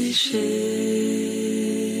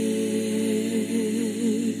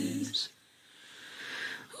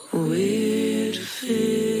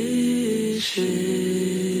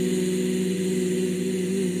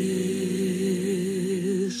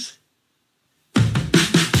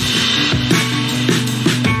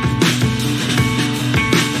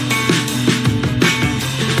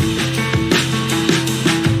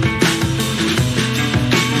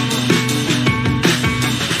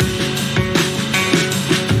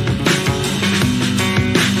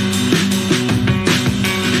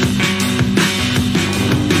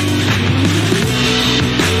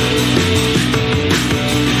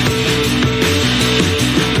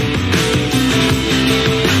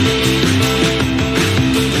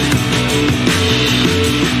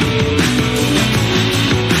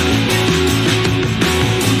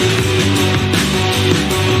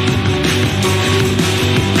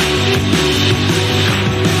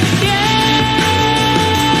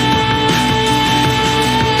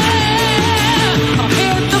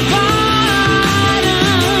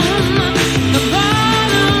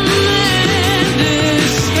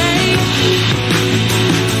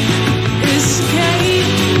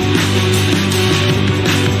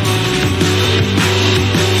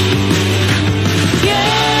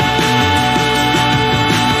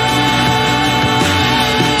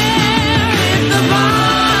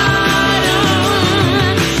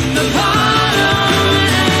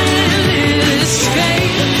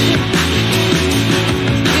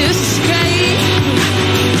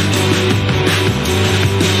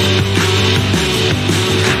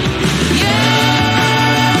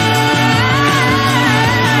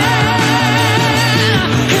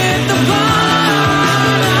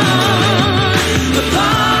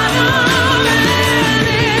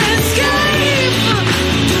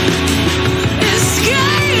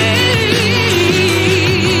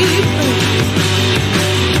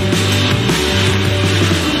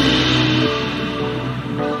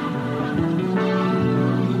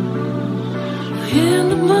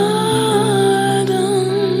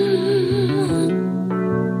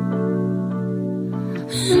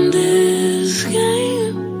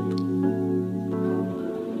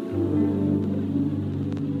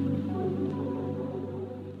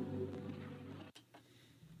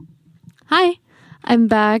 I'm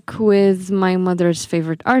back with my mother's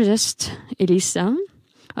favorite artist, Elisa,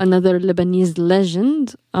 another Lebanese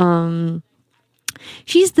legend.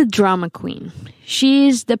 She's the drama queen.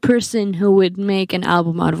 She's the person who would make an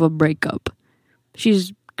album out of a breakup.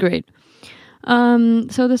 She's great.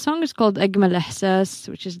 So the song is called أجمل إحساس,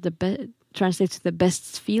 which is translates to the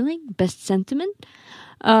best feeling, best sentiment.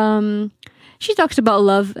 She talks about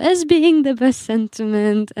love as being the best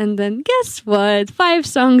sentiment, and then guess what? 5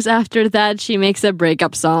 songs after that, she makes a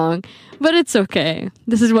breakup song. But it's okay.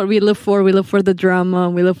 This is what we live for. We live for the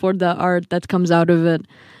drama. We live for the art that comes out of it.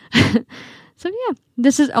 So yeah,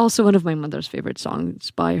 this is also one of my mother's favorite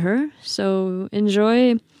songs by her. So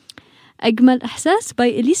enjoy أجمل إحساس by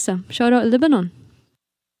Elisa. Shout out Lebanon.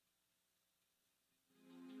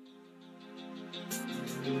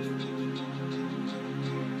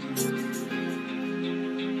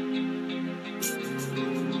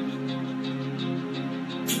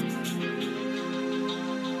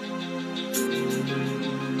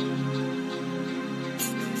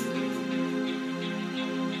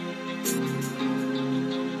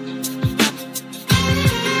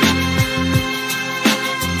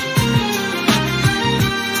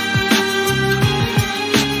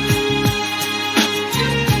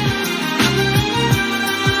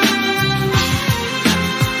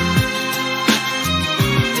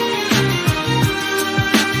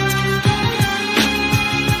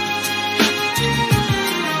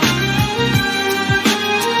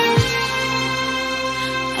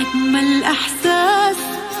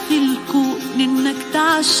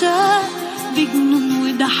 بجنون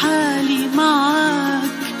وده حالي معاك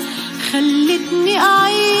خلتني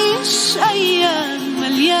أعيش أيام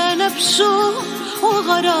مليانة بشوق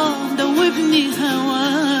وغرام دوبني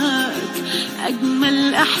هواك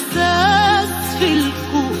أجمل إحساس في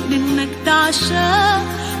الكون إنك تعشاق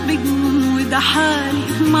بجنون وده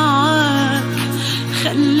حالي معاك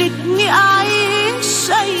خلتني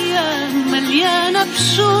أعيش أيام مليانة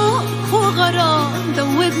بشوق وغرام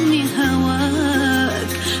دوبني هواك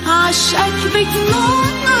عشقك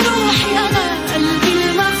بجنون روحي أنا قلبي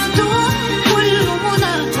المفتون كله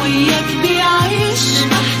منى وياك بيعيش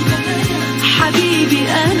حبيبي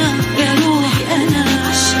أنا يا روحي أنا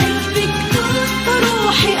عشقك بجنون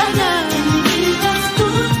روحي أنا قلبي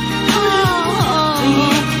المفتون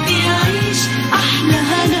وياك بيعيش أحلى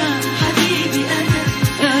هنا حبيبي أنا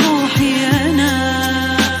يا روحي أنا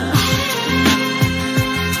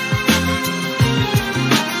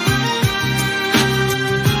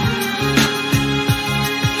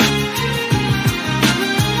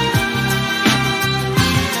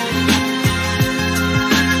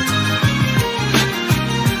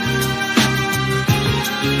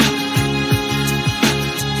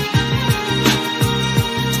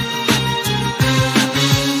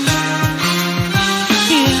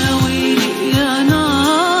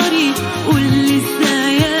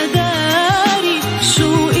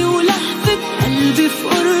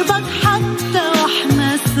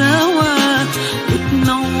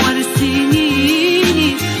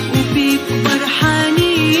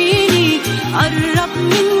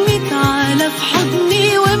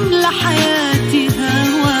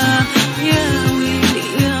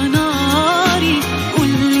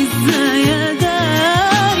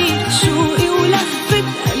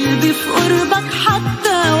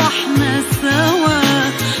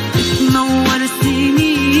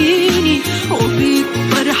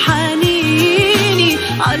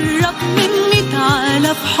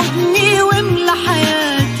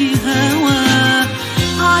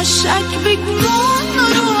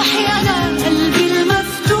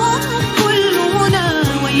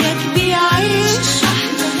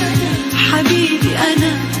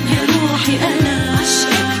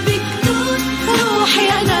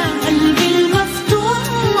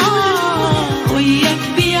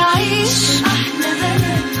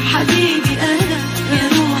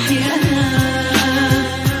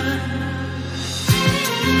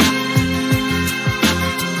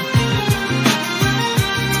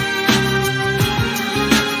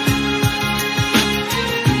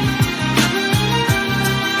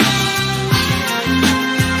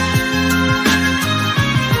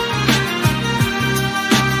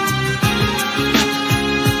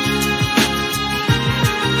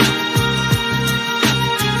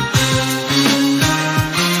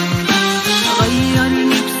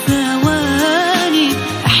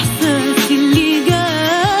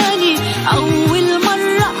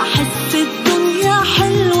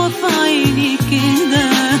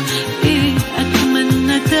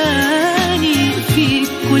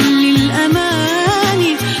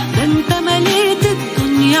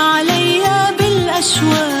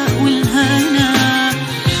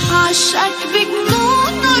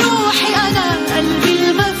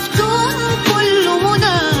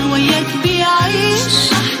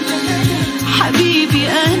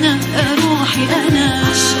أنا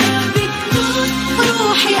عشقك بجنون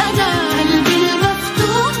روحي أنا قلبي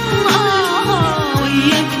المفتون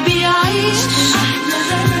وياك بيعيش أحلى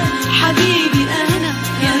غلا حبيبي أنا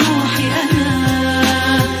يا روحي أنا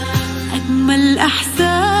أجمل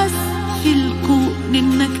إحساس في الكون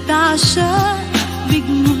إنك تعشق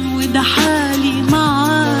بجنون وده حالي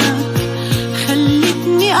معاك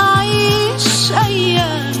خلتني أعيش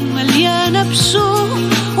أيام مليانة بشوق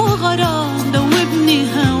وغرام دوبني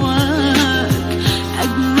هواك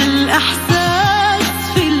أجمل إحساس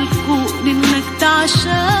في الكون إنك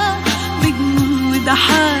تعشق بجنون وده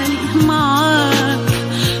حالي معاك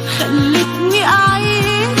خلتني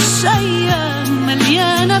أعيش أيام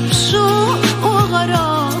مليانة بشوق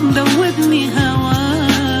وغرام دوبني هواك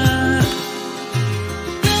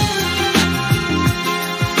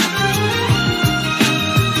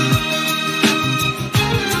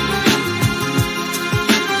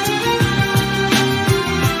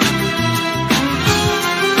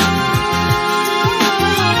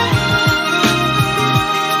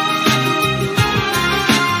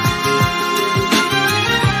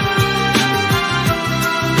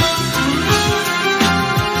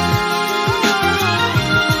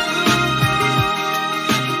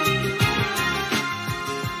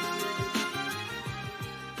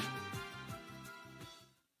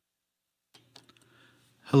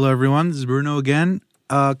Hello, everyone. This is Bruno again.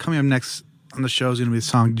 Coming up next on the show is going to be the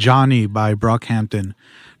song Johnny by Brockhampton.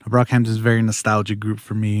 Now, Brockhampton is a very nostalgic group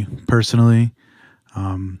for me personally.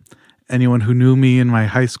 Anyone who knew me in my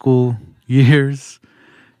high school years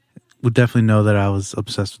would definitely know that I was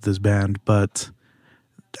obsessed with this band, but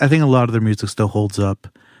I think a lot of their music still holds up.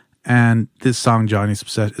 And this song, Johnny,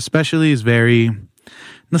 especially, is very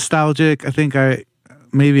nostalgic. I think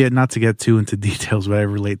maybe not to get too into details, but I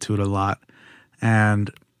relate to it a lot. And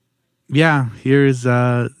yeah, here's,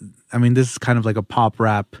 this is kind of like a pop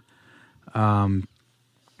rap kind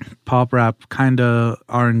of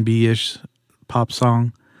R&B-ish pop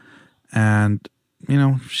song. And,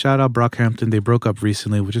 shout out Brockhampton. They broke up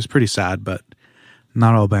recently, which is pretty sad, but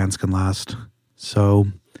not all bands can last. So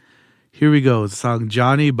here we go. The song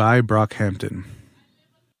Johnny by Brockhampton.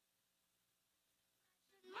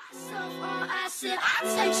 I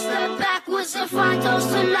take step backwards and find those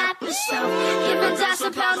to lap yourself. Giving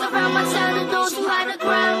thousand pounds around my town and those who hide the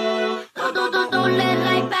ground. Don't let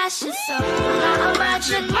light bash yourself. When I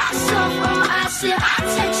imagine myself on acid, I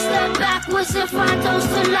take step backwards and find those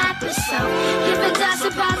to lap yourself. Giving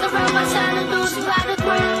thousand pounds around my town and those who hide the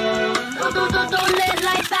ground. Don't let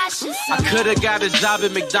light bash yourself. I could've got a job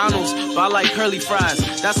at McDonald's, but I like curly fries.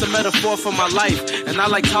 That's a metaphor for my life, and I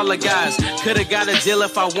like taller guys. Could've got a deal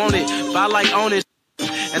if I wanted, but I like owning.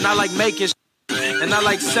 And I like making and I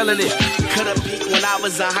like selling it. Could've peaked when I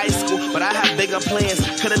was in high school, but I have bigger plans.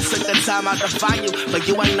 Could've took the time out to find you, but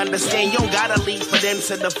you ain't understand. You don't gotta leave for them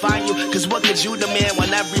to define you. Cause what could you demand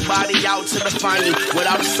when everybody out to define you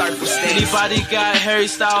without a circumstance? Anybody got Harry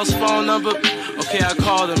Styles' phone number? Okay, I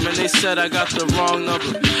called them and they said I got the wrong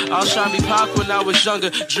number. I was trying to be pop when I was younger,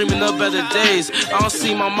 dreaming of better days. I don't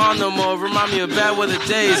see my mom no more, remind me of bad weather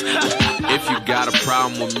days. If you got a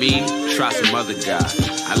problem with me, try some other guy.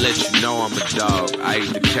 I let you know I'm a dog, I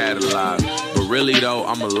eat the catalog. But really though,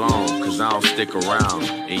 I'm alone, cause I don't stick around.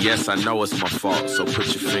 And yes, I know it's my fault, so put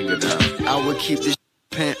your finger down. I would keep this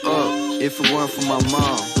pent up if it weren't for my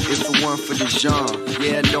mom, if it weren't for the genre.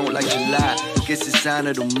 Yeah, I don't like July, guess it's sign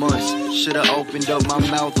of the months. Should've opened up my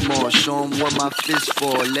mouth more, show 'em what my fist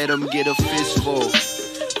for, let 'em get a fistful.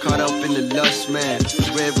 Caught up in the lust, man.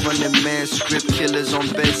 Red running man, script killers on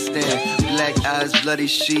bedstand. Black eyes, bloody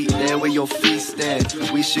sheet, there where your feet stand.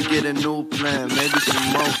 We should get a new plan, maybe some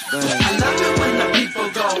more fun. I love it when the people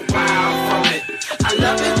go wild from it. I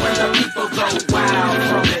love it when the people go wild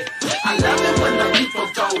from it. I love it when the people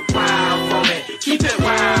go wild from it. Keep it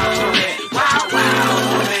wild from it, wild, wild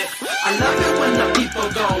from it. I love it when the people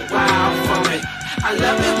go wild from it. I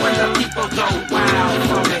love it when the people go wild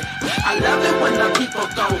from it. I love it when the people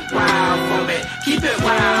go wild from it. Keep it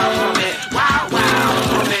wild from it, wild, wild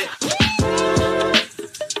from it.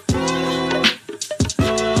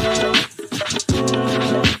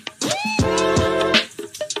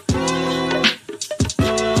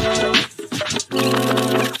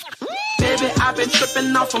 I've been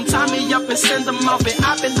tripping off from tie me up and send them off it.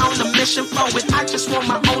 I've been on a mission for it. I just want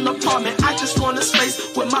my own apartment. I just want a space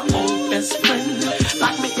with my own best friend.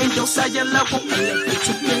 Lock me in your cellular, won't elevate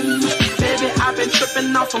again. Baby, I've been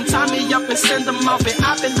tripping off from tie me up and send them off it.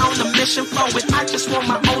 I've been on a mission for it. I just want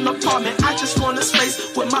my own apartment. I just want a space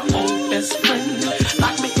with my own best friend.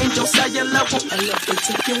 Lock me in your cellular, won't elevate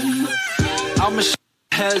again. I'm a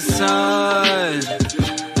head son,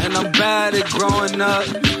 and I'm bad at growing up.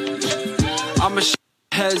 I'm a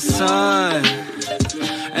head son,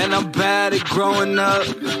 and I'm bad at growing up.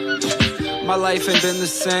 My life ain't been the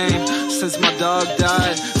same since my dog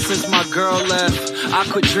died, since my girl left. I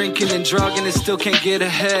quit drinking and drugging and still can't get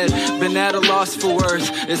ahead. Been at a loss for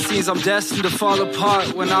words. It seems I'm destined to fall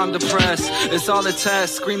apart when I'm depressed. It's all a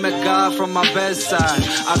test, scream at God from my bedside.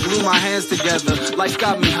 I glue my hands together, life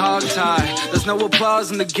got me hogtied. There's no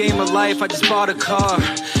applause in the game of life, I just bought a car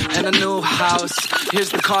and a new house. Here's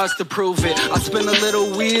the cost to prove it. I spin a little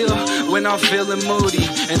wheel when I'm feeling moody,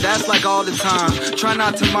 and that's like all the time. Try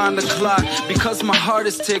not to mind the clock because my heart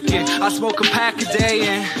is ticking. I smoke a pack a day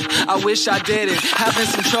and I wish I didn't. Having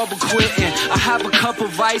some trouble quitting. I have a couple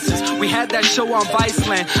vices. We had that show on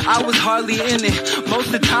Viceland. I was hardly in it. Most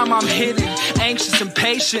of the time I'm hidden, anxious and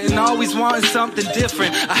patient, and always wanting something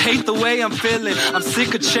different. I hate the way I'm feeling. I'm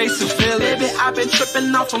sick of chasing feelings. Baby, I've been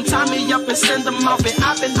tripping off from tie me up and send them off it.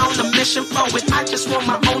 I've been on a mission for it. I just want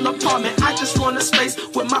my own apartment. I just want a space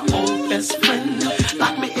with my old best friend.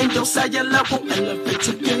 Lock me in your cellular, won't elevate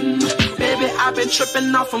again. Baby, I've been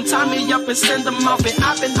tripping off from tie me up and send them off it.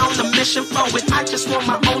 I've been on a mission for it. I just want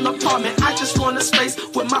my own apartment. I just want a space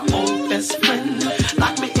with my old best friend.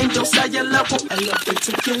 Lock me in your cellular, won't elevate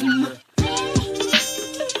again.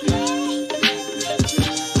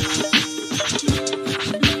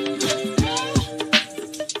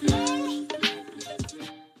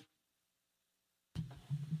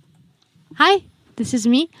 Hi, this is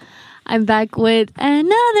me. I'm back with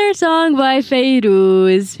another song by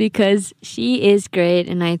Fairuz because she is great,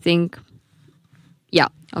 and I think,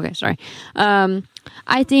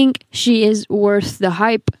 I think she is worth the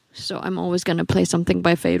hype. So I'm always gonna play something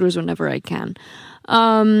by Fairuz whenever I can.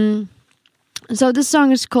 So this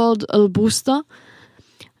song is called Al Busta.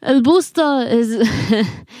 Al Busta is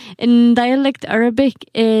in dialect Arabic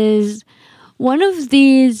is one of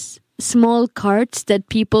these small carts that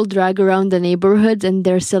people drag around the neighborhoods, and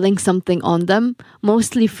they're selling something on them,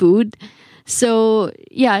 mostly food. So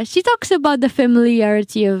yeah, she talks about the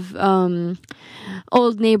familiarity of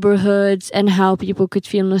old neighborhoods and how people could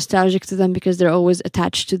feel nostalgic to them because they're always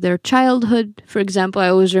attached to their childhood. For example, I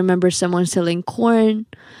always remember someone selling corn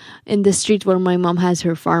in the street where my mom has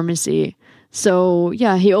her pharmacy. So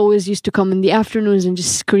yeah, he always used to come in the afternoons and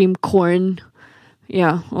just scream corn,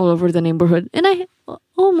 all over the neighborhood. And I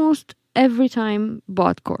almost every time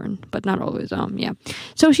bought corn, but not always.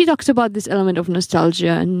 So she talks about this element of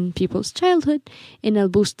nostalgia and people's childhood in El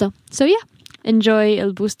Busta. So yeah, enjoy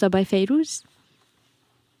El Busta by Fairuz.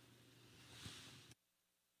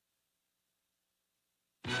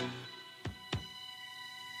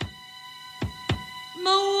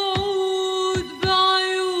 موعود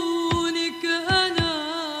بعيونك أنا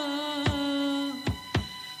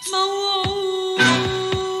موعود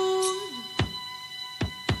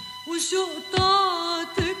وشو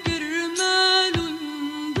قطعتك رمال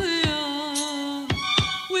ضياء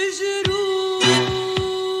وجروح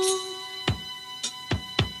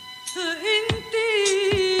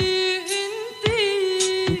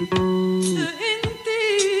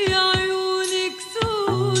انتي عيونك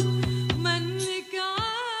سود منك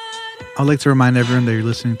I'd like to remind everyone that you're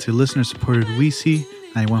listening to listener-supported WeSee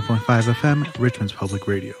 91.5 FM, Richmond's Public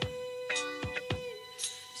Radio.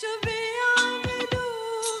 شو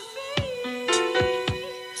بيعملوا فيك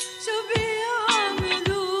شو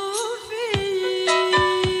بيعملوا فيك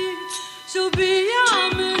شو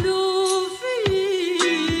بيعملوا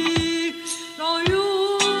فيك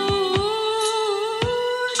العيون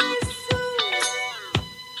السود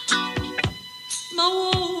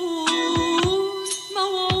موعود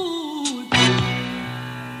موعود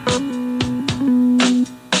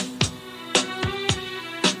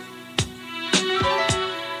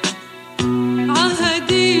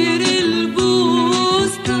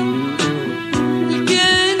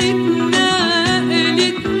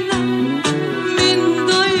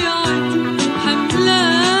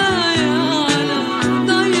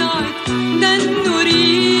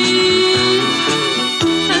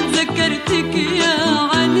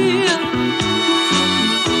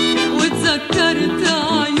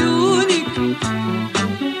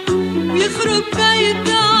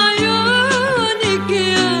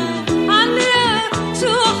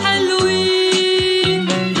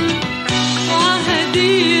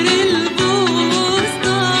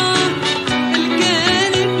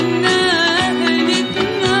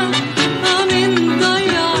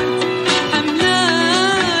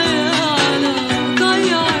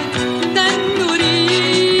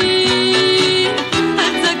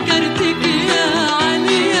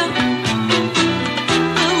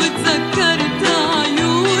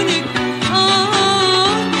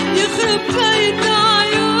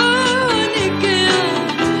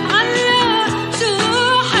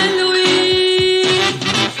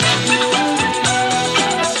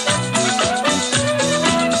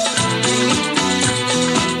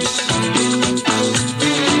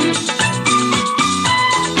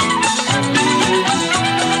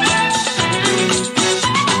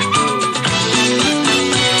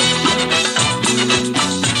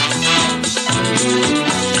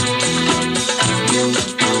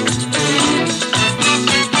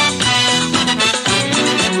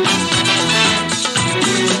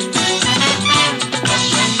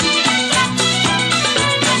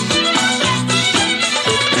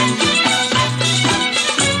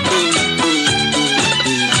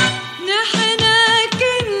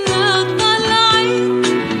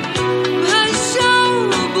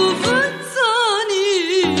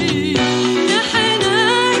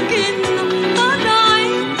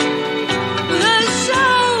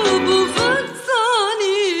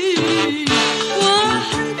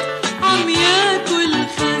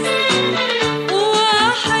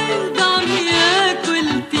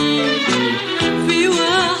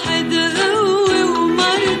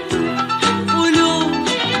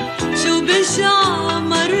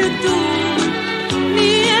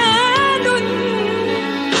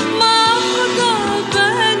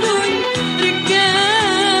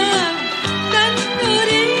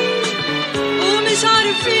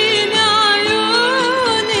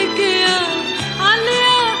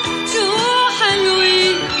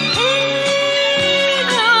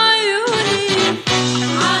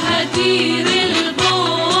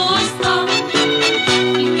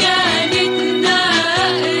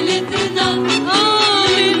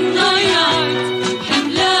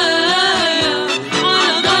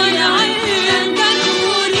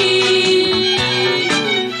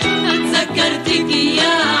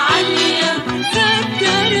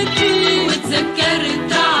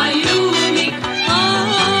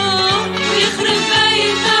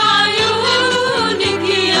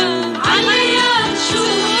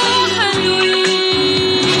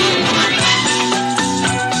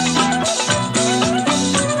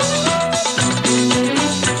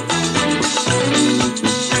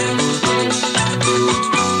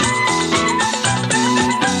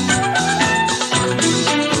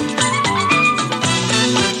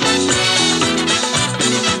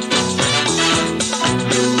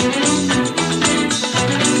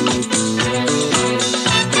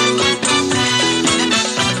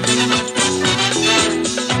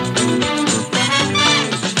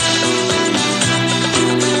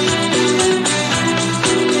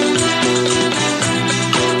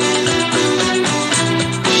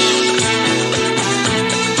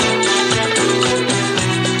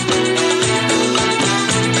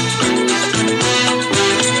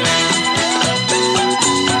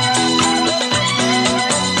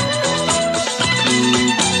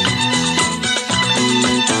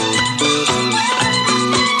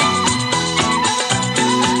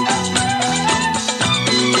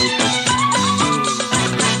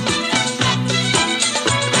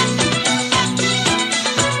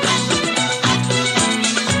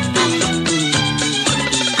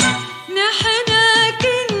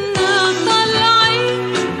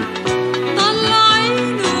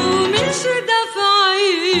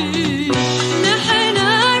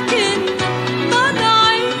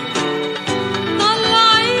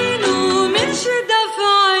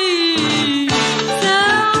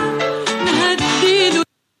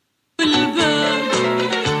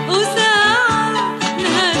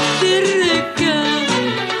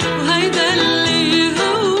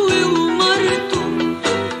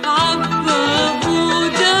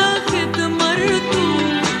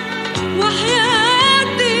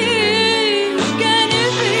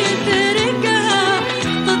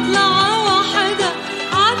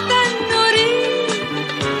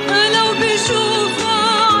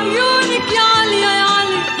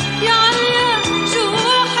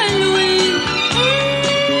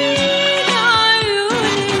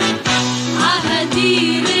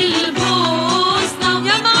هدير البوسطة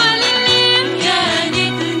يا معلم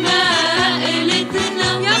كانتنا قلتنا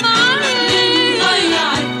يا معلم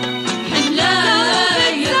ضيعت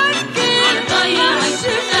حلايا ضيعت قلبي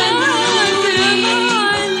سكتتني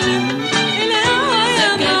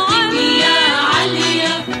يا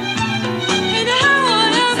عليا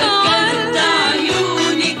سكت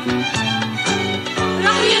عيونك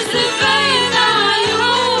راح يخرب بين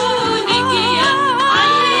عيونك يا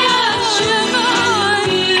عليا شمالي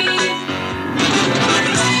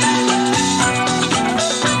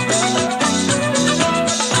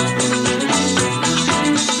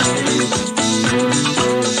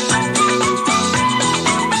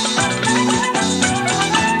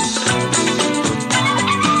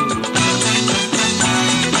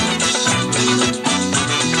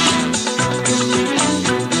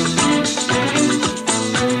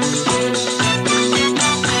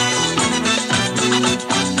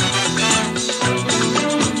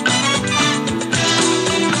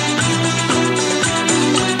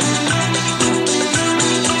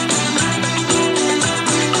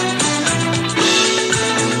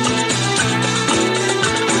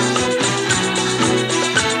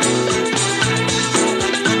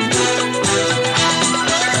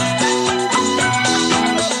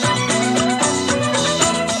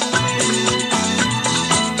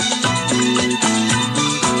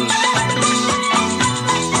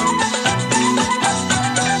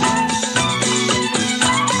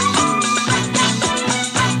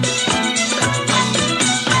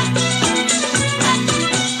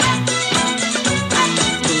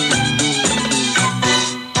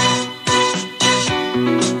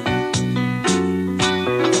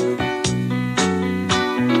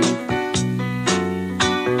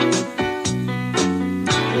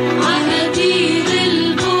عهدير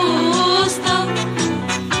البوسطة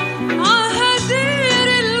عهدير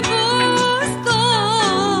البوسطة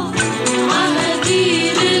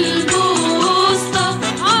عهدير البوسطة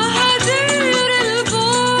عهدير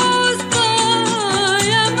البوسطة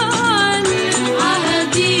يا معلم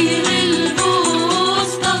عهدير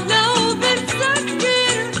البوسطة لو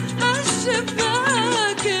بتسكر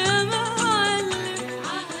هالشباك يا معلم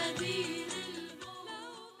عهدير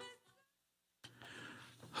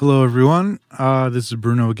Hello, everyone. This is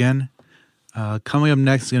Bruno again. Coming up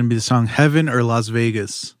next is going to be the song Heaven or Las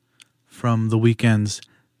Vegas from The Weeknd's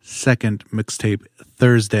second mixtape,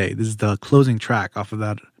 Thursday. This is the closing track off of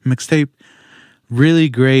that mixtape. Really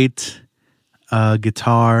great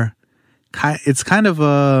guitar. It's kind of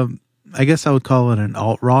a, I guess I would call it an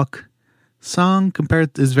alt-rock song.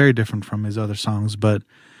 It's very different from his other songs, but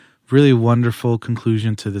really wonderful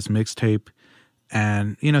conclusion to this mixtape.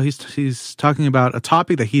 And, you know, he's talking about a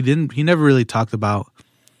topic that he never really talked about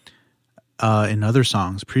in other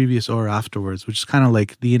songs, previous or afterwards, which is kind of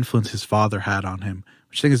like the influence his father had on him,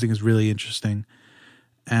 which I think is really interesting.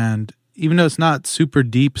 And even though it's not super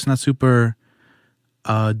deep, it's not super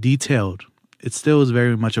detailed, it still is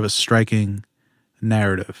very much of a striking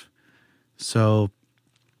narrative. So,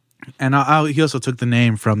 and he also took the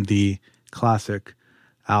name from the classic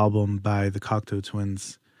album by the Cocteau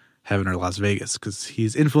Twins, Heaven or Las Vegas, because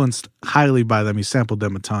he's influenced highly by them. He sampled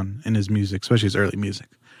them a ton in his music, especially his early music.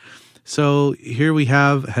 So here we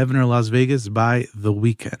have Heaven or Las Vegas by The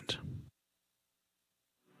Weeknd.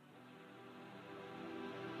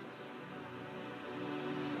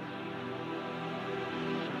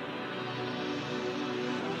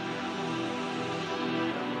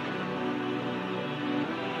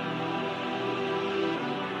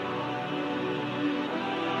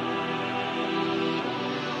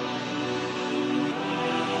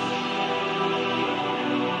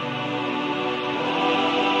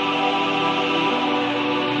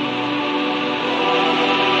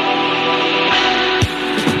 Heaven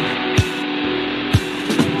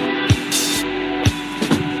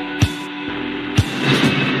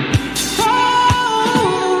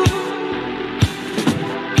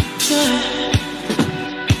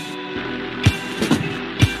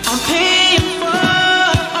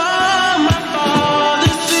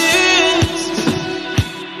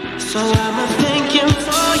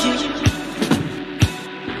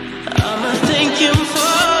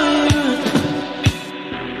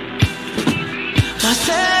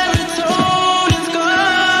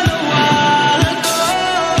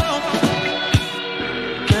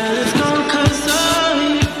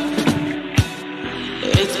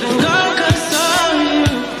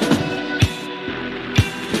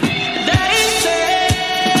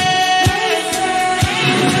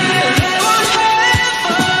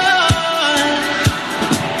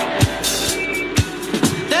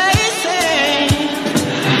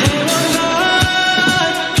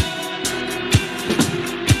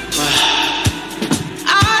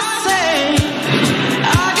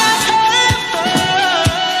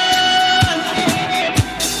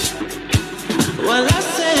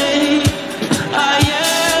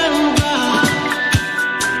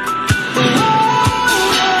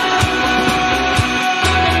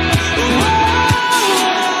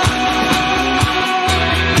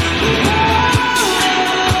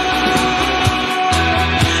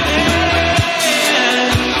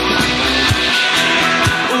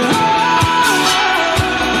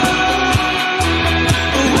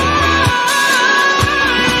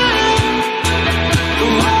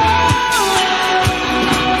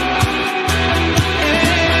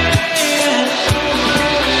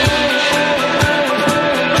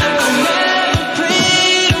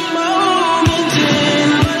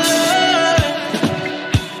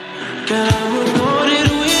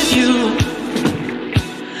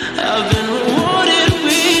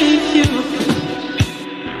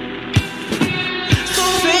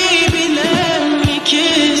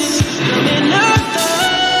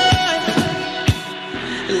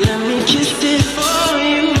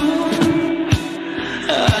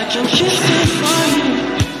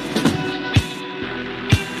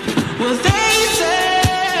Well, they say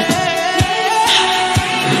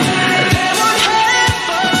they won't have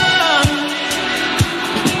fun.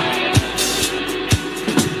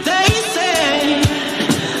 They say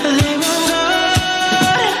they won't go.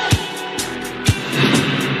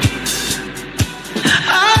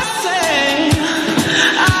 I say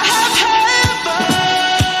I have heaven.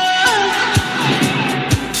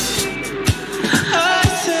 I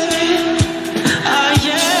say I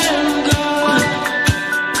am God.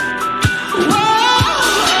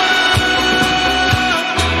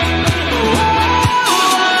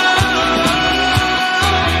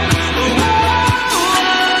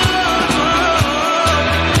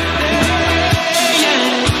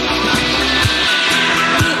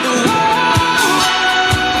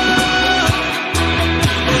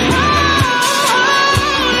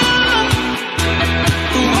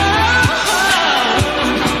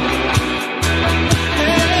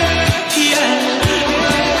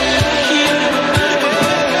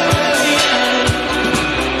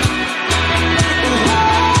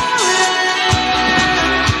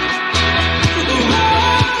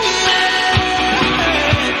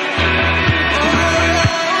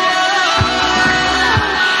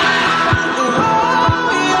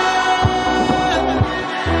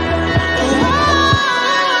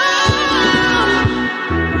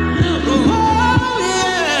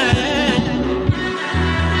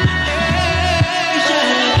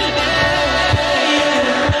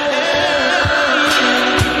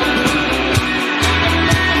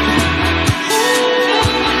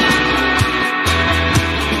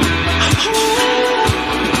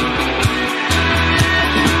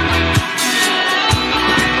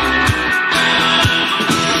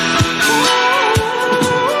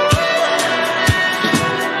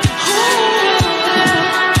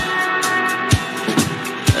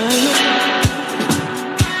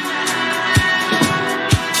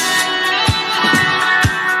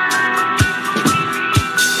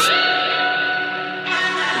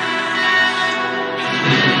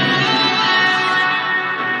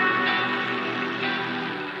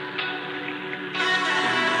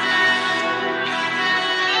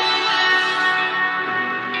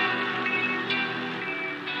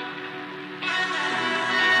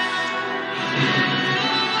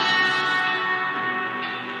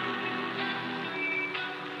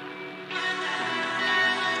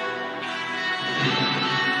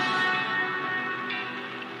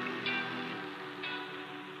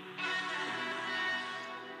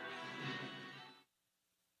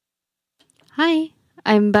 Hi,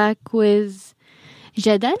 I'm back with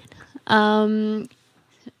Jadal.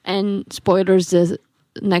 And spoilers, the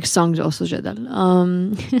next song is also Jadal.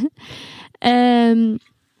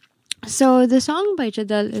 So the song by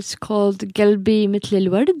Jadal is called Qalbi Mithl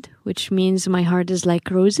al-Ward, which means my heart is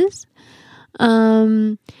like roses.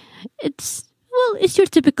 It's your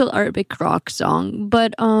typical Arabic rock song,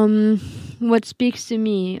 but what speaks to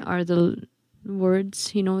me are the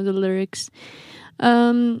words, the lyrics.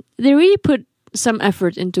 They really put some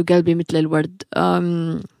effort into Qalbi Mithl al-Ward.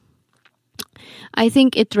 I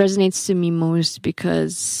think it resonates to me most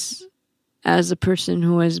because as a person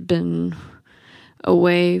who has been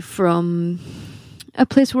away from a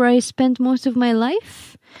place where I spent most of my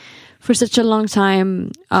life for such a long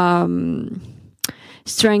time,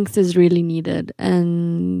 strength is really needed,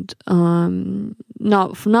 and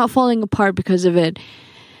not falling apart because of it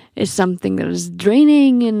is something that is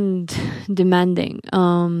draining and demanding.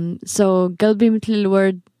 So Qalbi Mithl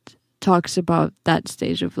al-Ward talks about that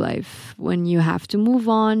stage of life when you have to move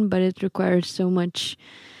on, but it requires so much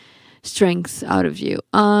strength out of you.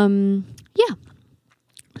 Yeah.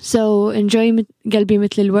 So enjoy Qalbi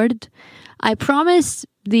Mithl al-Ward. I promise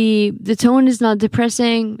the tone is not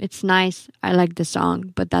depressing. It's nice. I like the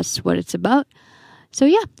song, but that's what it's about. So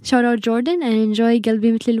yeah, shout out Jordan and enjoy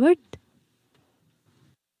Qalbi Mithl al-Ward.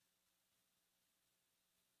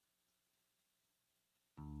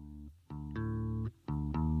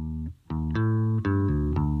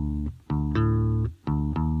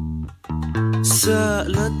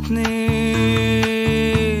 سألتني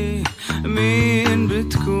مين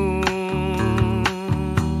بتكون،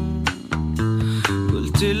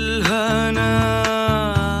 قلت لها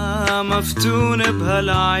أنا مفتون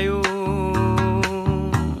بهالعيون.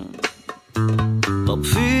 طب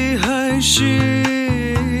فيها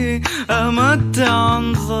شي أمتع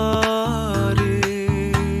أنظاري،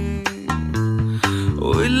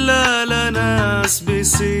 وإلا لناس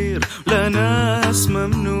بيصير لناس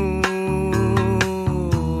ممنون.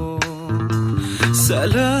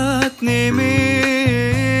 سألتني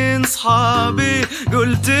مين صحابي،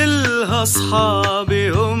 قلت لها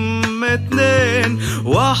صحابي هم اتنين،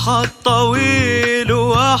 واحد طويل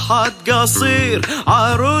وواحد واحد قصير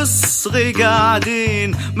عروسغي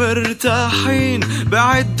قاعدين مرتاحين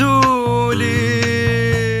بعدولي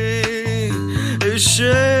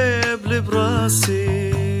الشبل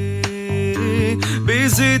براسي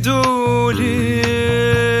بيزيدولي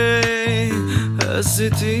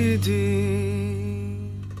هزت ايدي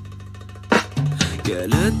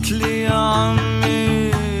قالت لي يا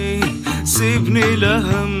عمي سيبني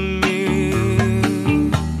لهمي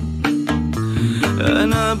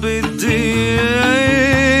انا بدي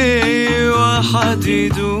واحد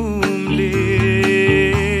يدوم لي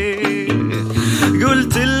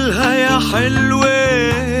قلت لها يا حلوة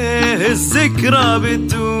الذكرى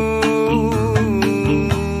بتدوم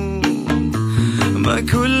ما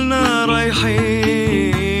كلنا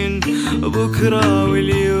رايحين بكرة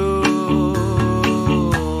واليوم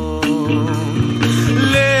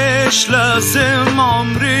ليش لازم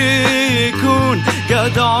عمري يكون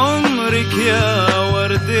قد عمرك يا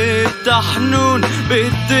وردة تحنون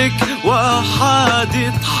بدك واحد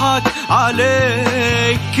يضحك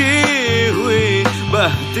عليك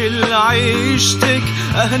ويبهدل عيشتك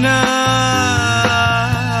هنا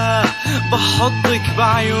بحطك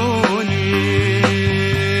بعيوني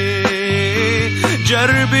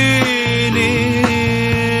جربيني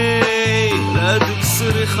لا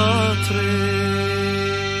تكسري خاطري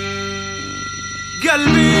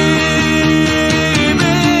قلبي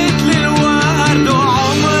مثل الورد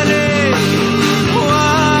وعمري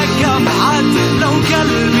واقف عد لو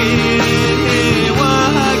قلبي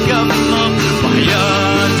واقف نبض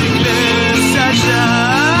وحياتك لسه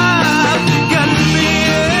شاب قلبي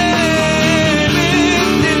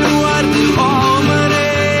مثل الورد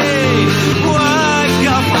وعمري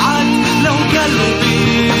واقف عد لو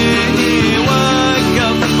قلبي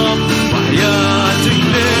واقف نبض وحياتك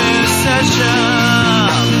لسه شاب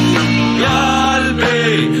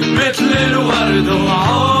مثل الورد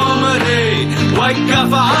وعمري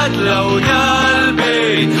وقف عدل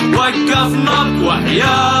وقلبي وقف نبض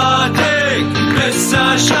وحياتك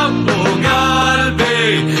لسه شاب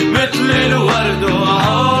وقلبي مثل الورد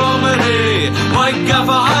وعمري وقف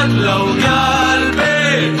عدل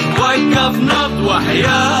وقلبي وقف نبض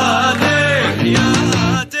وحياتك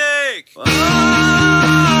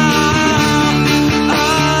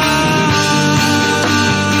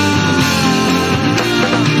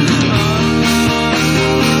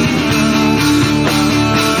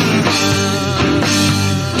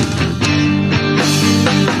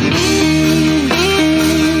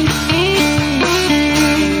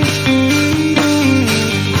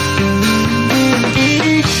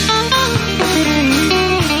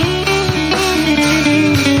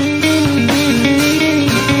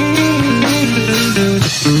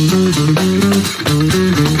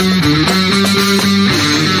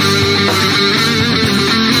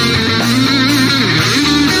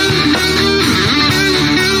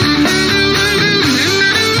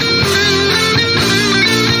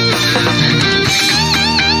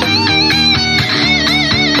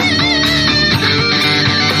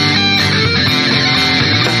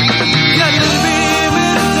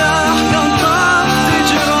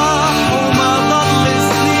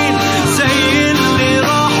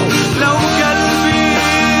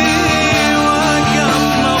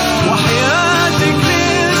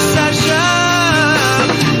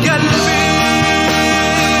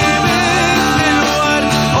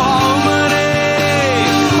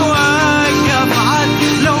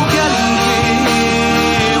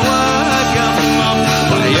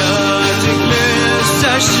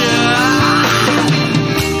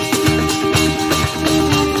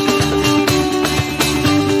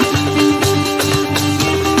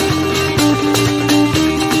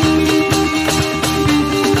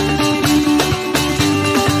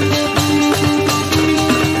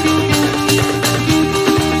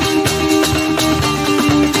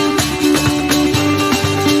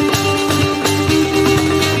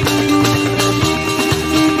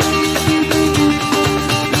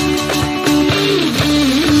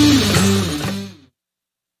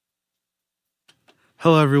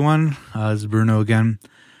Hello, everyone. It's Bruno again.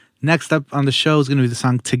 Next up on the show is going to be the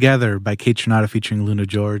song Together by Kate Tronada featuring Luna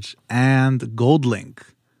George and Gold Link.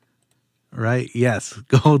 Right? Yes,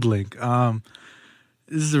 Gold Link.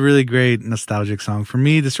 This is a really great nostalgic song. For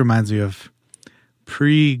me, this reminds me of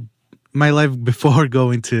my life before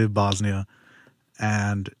going to Bosnia.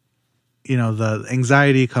 And, you know, the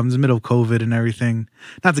anxiety comes in the middle of COVID and everything.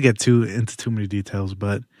 Not to get into too many details,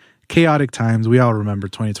 but chaotic times. We all remember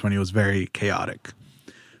 2020 was very chaotic.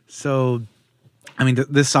 So, I mean,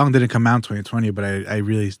 this song didn't come out in 2020, but I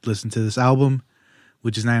really listened to this album,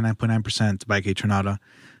 which is 99.9% by Kate Tronada,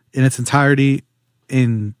 in its entirety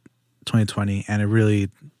in 2020, and it really,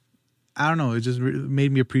 I don't know, it just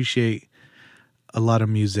made me appreciate a lot of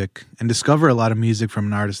music and discover a lot of music from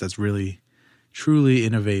an artist that's really, truly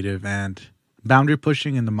innovative and boundary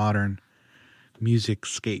pushing in the modern music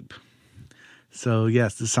scape. So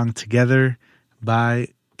yes, the song Together by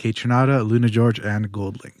Kate Trinata, Luna George, and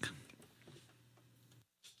Goldlink.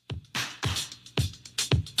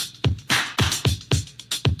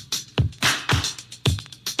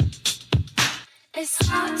 It's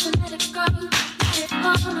hard to let it go, let it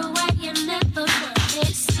fall away and never run.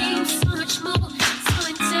 It seems so much more, so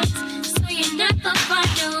intense, so you never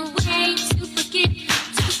find a way to forget,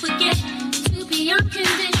 to be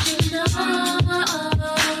unconditional.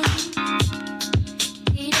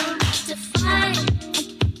 We don't have to fight,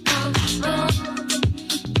 oh, oh.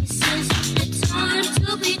 This is the time to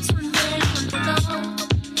be tumbling on the floor.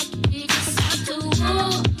 We just have to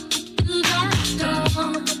walk through that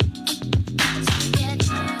door.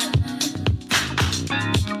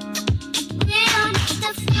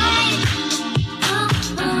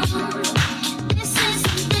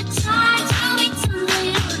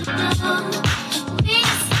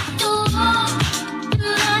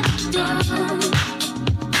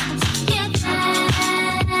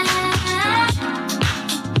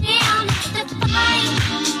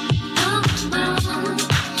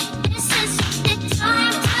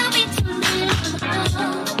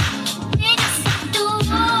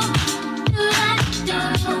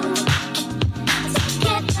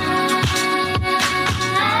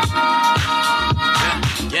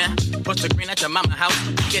 What's the green at your mama house?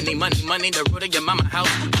 You need money, the root of your mama house.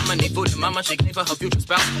 Mama need food, and mama she gave for her future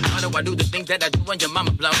spouse. Why do I do the things that I do when your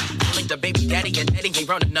mama blow? Calling the baby daddy, and daddy ain't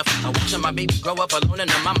grown enough. I'm watching my baby grow up alone in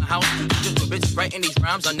her mama house. Just two bitches writing these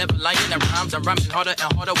rhymes, I'm never lying in rhymes. I'm rhyming harder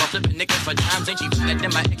and harder while flipping nickels for dimes. Ain't she better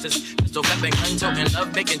than my exes? Pistol weapon, gun toting,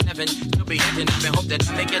 love making heaven. Still be acting up and hope that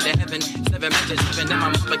I make it to heaven. 7 matches, 7, then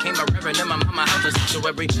my mom became a reverend. In my mama house a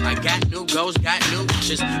sanctuary. I got new goals, got new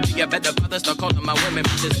wishes. Be a better father, start calling my women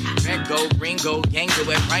bitches. Red gold, green gold, gang do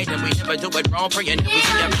it right, and we never do it wrong. Praying that we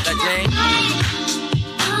see every day.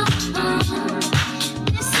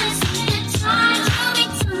 This is the time to be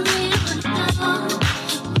tumbling on the floor.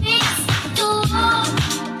 We have to walk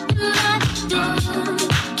through that door.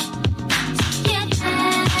 Together,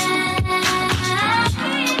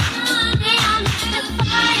 we are the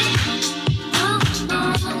fight.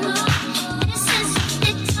 This is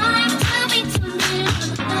the time to be tumbling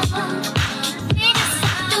on the floor. We just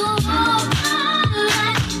have to walk through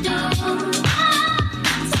that door.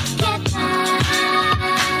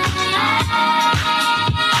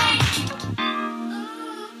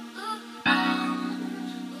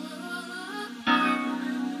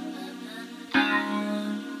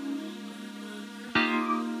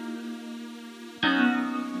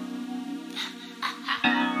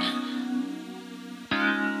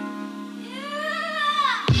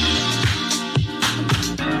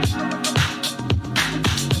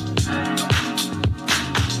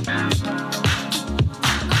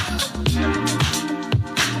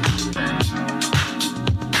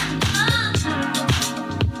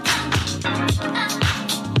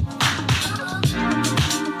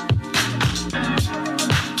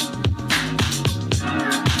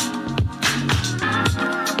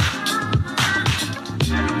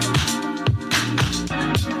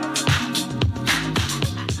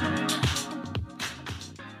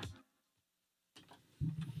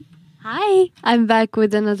 Hi, I'm back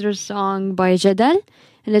with another song by Jadal,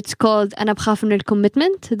 and it's called أنا بخاف من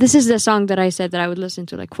الcommitment. This is the song that I said that I would listen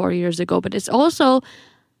to like 4 years ago, but it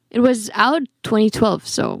was out 2012,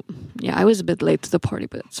 so yeah, I was a bit late to the party,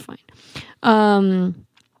 but it's fine.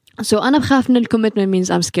 So أنا بخاف من الcommitment means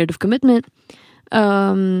I'm scared of commitment.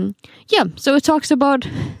 Yeah, so it talks about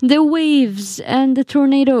the waves and the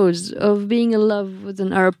tornadoes of being in love with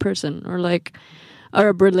an Arab person, or like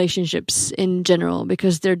Arab relationships in general,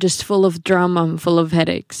 because they're just full of drama and full of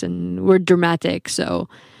headaches, and we're dramatic. So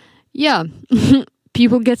yeah,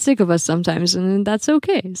 people get sick of us sometimes, and that's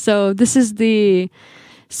okay. So this is the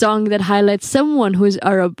song that highlights someone who is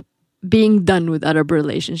Arab being done with Arab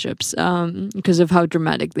relationships because of how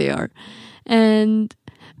dramatic they are. And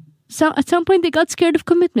so at some point they got scared of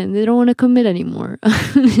commitment. They don't want to commit anymore.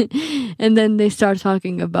 And then they start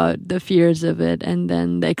talking about the fears of it, and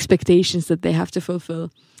then the expectations that they have to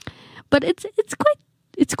fulfill. But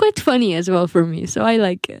it's quite funny as well for me, so I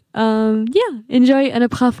like it. Yeah, enjoy أنا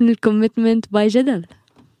بخاف من الcommitment by Jadal.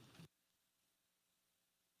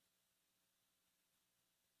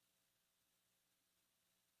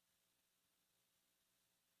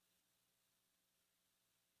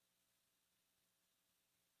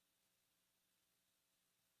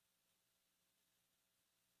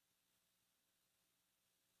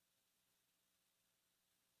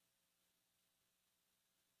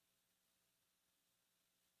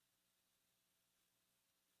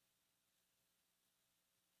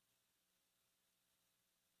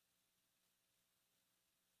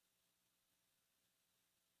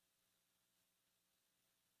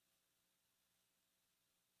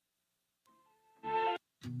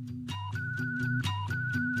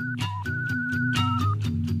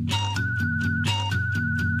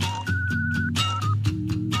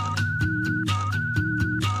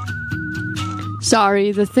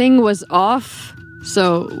 Sorry, the thing was off. So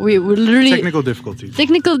we were literally... Technical difficulties.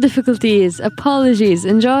 Technical difficulties. Apologies.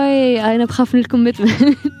 Enjoy. أنا بخاف من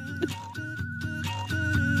الكوميتمنت.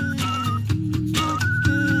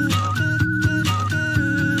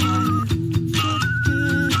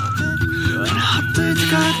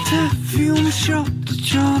 حطيتك عالتف في يوم الشط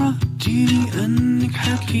تشارة تيني انك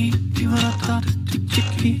حكيتي ورطات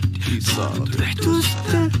تكتكيت صارت رحت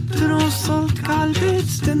وستت انا وصلتك عالبيت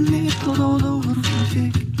استنيت لدور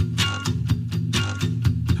فيك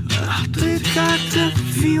حطيتك عالتف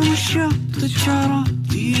في يوم الشط تشارة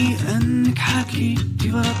تيني انك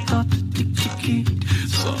حكيتي ورطات تكتكيت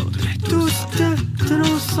صارت رحت وستت انا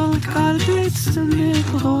وصلتك عالبيت استنيت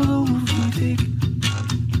لدور فيك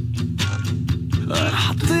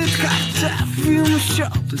حطيتك عالتف في يوم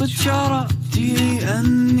الشط تشارة تيني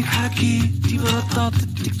انك حكيتي ورطات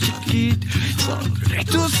تكتكيت صارت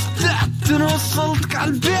رحت وستت انا وصلتك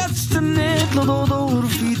عالبيت استنيت لدور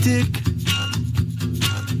فيتك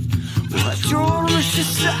وهالشعور مش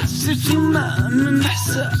الساعة صرت يمان من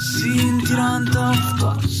احساسي انتي رانت في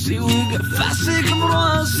راسي وقف عسيك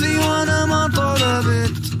براسي وانا ما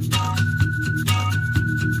طلبت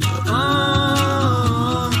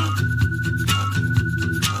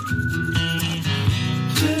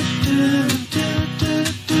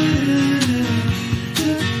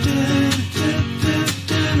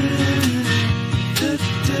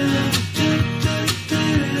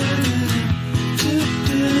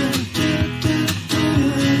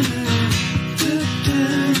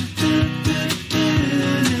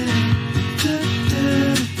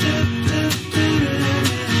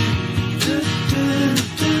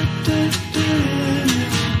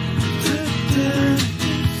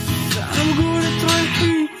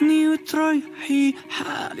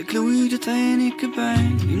حالك لو اجت عينك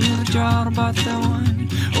بعيني نرجع 4 ثواني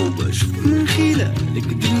او بشوف من خلالك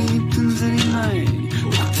دنيا تنزلي معي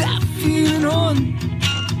وتعفي من هون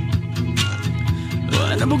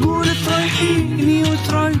وانا بقول تريحيني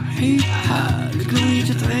وتريحي حالك لو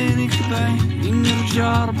اجت عينك بعيني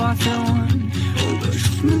نرجع 4 ثواني او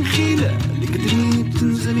بشوف من خلالك دنيا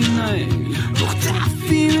تنزلي معي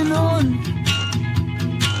وتعفي من هون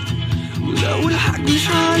ولو الحق مش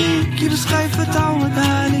عليكي بس خايفة تعود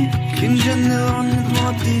عليك نجنن عنك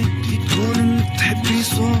مرديكي تقول انك تحبي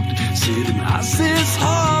صوتي صير معزي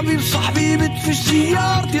صحابي وصاحبي بتفش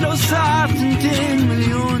سيارتي لو ساعة 200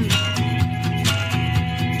 مليون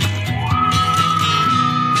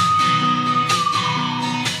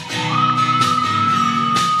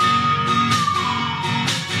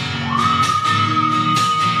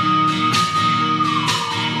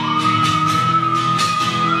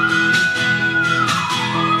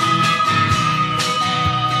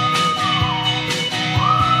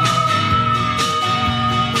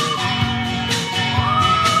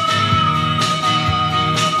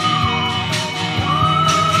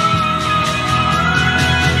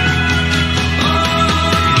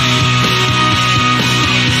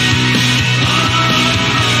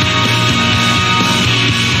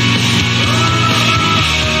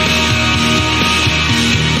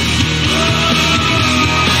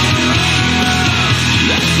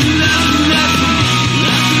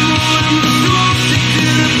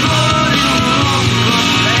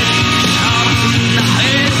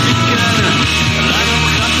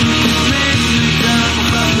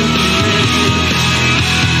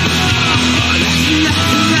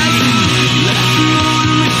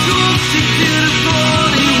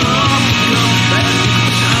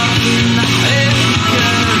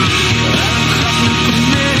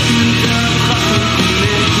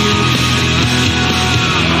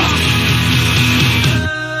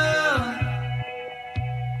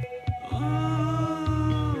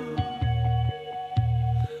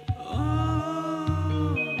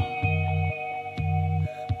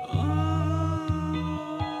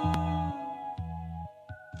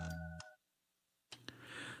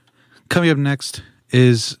Coming up next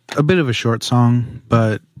is a bit of a short song,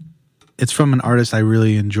 but it's from an artist I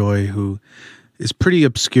really enjoy who is pretty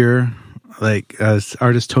obscure, like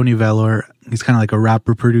artist Tony Valor. He's kind of like a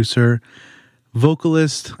rapper, producer,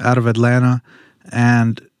 vocalist out of Atlanta,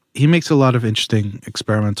 and he makes a lot of interesting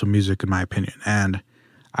experimental music in my opinion, and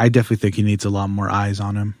I definitely think he needs a lot more eyes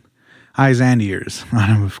on him. Eyes and ears on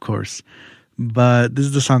him, of course. But this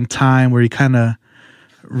is the song Time, where he kind of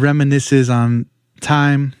reminisces on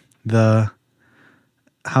time,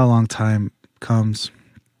 how long time comes,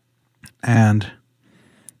 and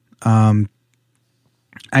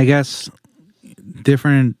I guess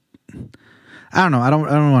different. I don't know. I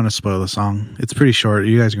don't want to spoil the song. It's pretty short.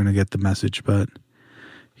 You guys are gonna get the message, but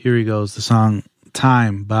here he goes. The song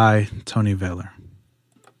 "Time" by Tony Valor.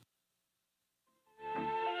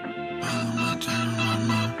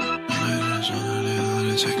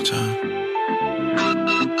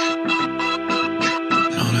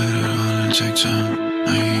 time.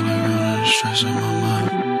 I ain't even under stress on my mind.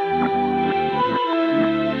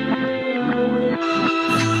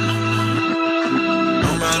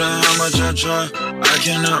 No matter how much I try, I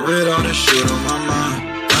cannot rid all this shit on my mind.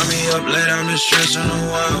 Got me up late, I've been stressing a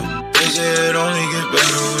while. They say it only get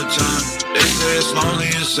better with time. They say it's lonely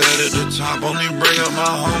and sad at the top. Only bring up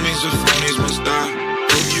my homies if phonies must die.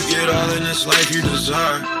 Hope you get all in this life you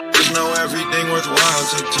desire. Just know everything worthwhile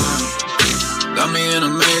take time. Got me in a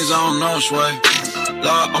maze, I don't know which way.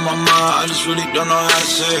 Lot on my mind, I just really don't know how to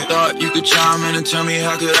say it. Thought you could chime in and tell me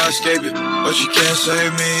how could I escape it, but you can't save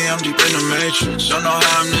me, I'm deep in the matrix. Don't know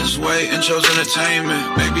how I'm this way and chose entertainment.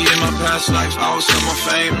 Maybe in my past life I was someone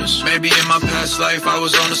famous. Maybe in my past life I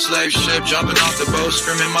was on a slave ship, jumping off the boat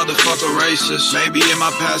screaming motherfucker racist. Maybe in my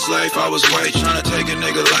past life I was white, trying to take a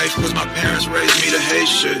nigga life cause my parents raised me to hate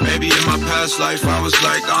shit. Maybe in my past life I was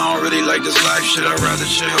like, I don't really like this life shit, I'd rather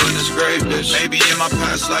chill in this grave bitch. Maybe in my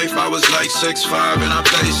past life I was like 6'5" and I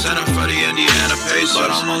play center for the Indiana Pacers.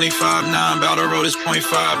 But I'm only 5'9", about to roll this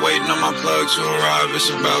 .5, waiting on my plug to arrive, it's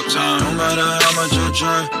about time. No matter how much I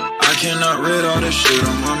try, I cannot rid all this shit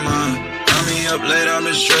on my mind. Got me up late, I've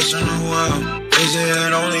been stressing a while. They say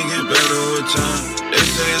it only get better with time. They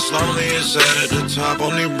say it's lonely and sad at the top.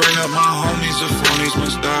 Only bring up my homies if phonies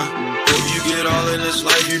must die. Hope you get all in this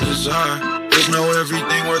life you desire. Just know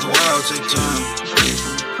everything worthwhile take time.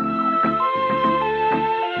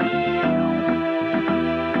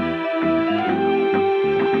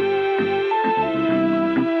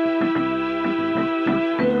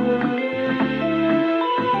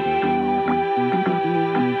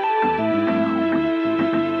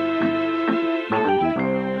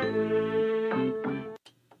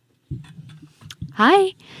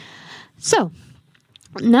 Hi. So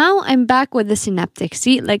now I'm back with the synaptic.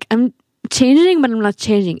 See, like I'm changing, but I'm not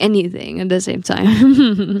changing anything at the same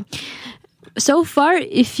time. So far,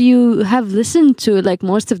 if you have listened to like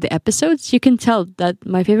most of the episodes, you can tell that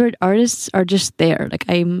my favorite artists are just there. Like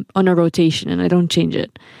I'm on a rotation and I don't change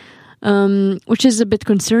it. Which is a bit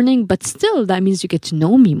concerning, but still that means you get to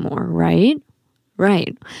know me more, right?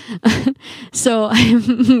 Right. So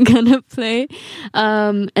I'm gonna play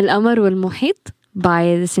Al-Qamar wal-Muhit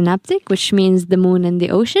by the Synaptic, which means the moon and the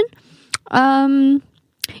ocean.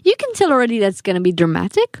 You can tell already that's gonna be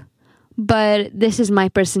dramatic, but this is my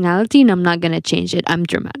personality and I'm not gonna change it. I'm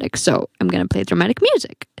dramatic, so I'm gonna play dramatic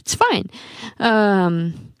music. It's fine.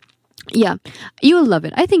 Yeah, you'll love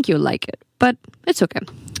it. I think you'll like it, but it's okay.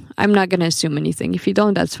 I'm not gonna assume anything. If you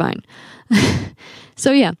don't, that's fine.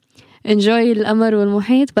 So yeah, enjoy Al-Qamar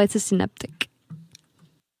wal-Muhit by the Synaptic.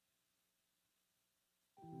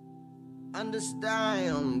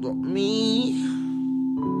 Understand me.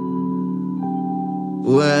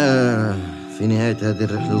 وفي نهاية هذه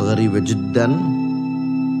الرحلة الغريبة جدا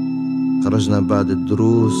خرجنا بعد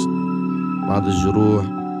الدروس، بعد الجروح،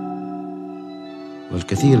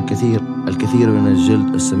 والكثير من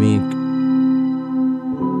الجلد السميك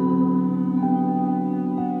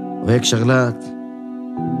وهيك شغلات.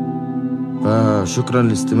 فشكرا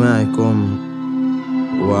لاستماعكم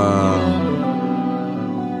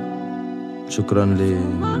وشكرا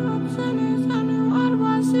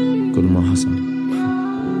لكل ما حصل.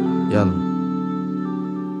 يلا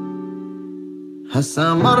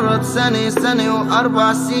هسا مرت سنة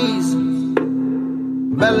وأربع سيزن،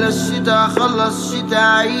 بلش شتا خلص شتا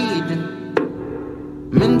عيد،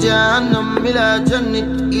 من جهنم إلى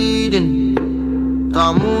جنة إيدن،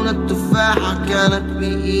 طعمونا التفاحة كانت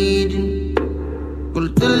بإيدن.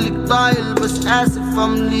 قلتلك طايل بس آسف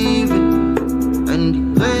I'm leaving، عندي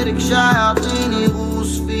غيرك شياطيني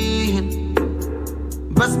غوص فيهن،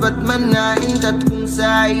 بس بتمنى انت تكون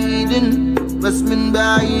سعيد بس من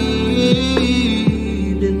بعيد.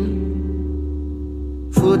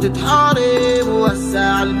 فوت تحارب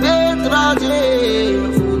ووسع البيت راجع،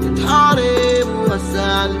 فوت تحارب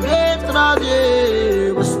ووسع البيت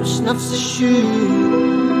راجع، بس مش نفس الشي،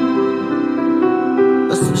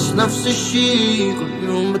 بس مش نفس الشي. كل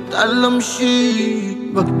يوم بتألم شي،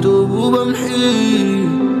 بكتب وبمحي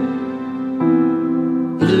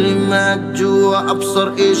اللي معك جوا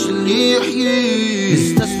أبصر إيش اللي يحيي.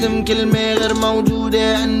 استسلم كلمة غير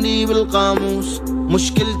موجودة عندي بالقاموس،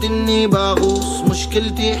 مشكلتي إني باغوص،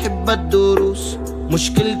 مشكلتي حب الدروس،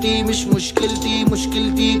 مشكلتي مش مشكلتي،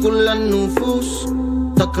 مشكلتي كل النفوس.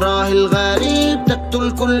 تكره الغريب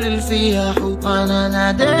تقتل كل اللي فيها حب. أنا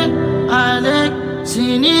ناديت عليك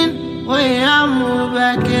سنين وأيام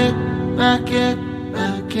وبكيت بكيت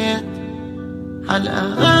بكيت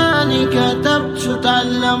عالأغاني، كتبت شو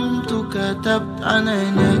تعلمت وكتبت عن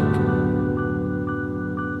عينيك.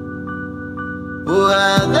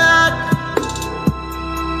 وهذاك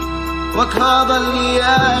وك هذا اللي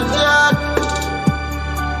أذاك،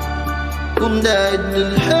 كون داعد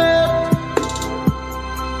للحيط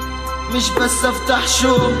مش بس افتح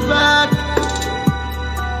شباك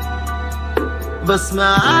بس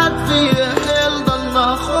ما عاد في حيل ضل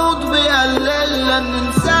نخوض بيقلل لان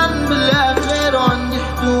انسان بالاخر عندي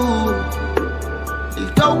حدود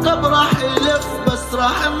الكوكب راح يلف بس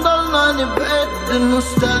راح نضلنا نبعد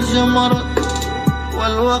النوستالجيا مرض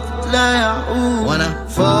والوقت لا يعود وانا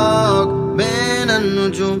فوق بين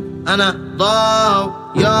النجوم انا ضاو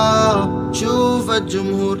يا شوف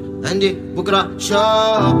الجمهور عندي بكرة شو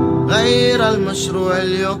غير المشروع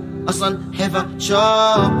اليوم اصلا حيفا شو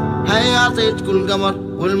هيا عطيت كل قمر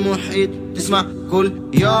والمحيط تسمع كل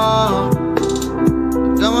يوم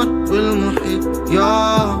قمر والمحيط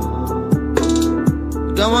يوم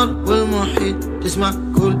قمر والمحيط تسمع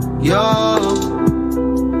كل يوم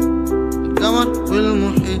القمر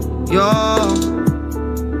والمحيط يوم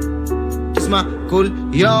تسمع كل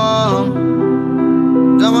يوم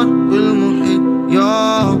القمر والمحيط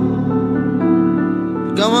يوم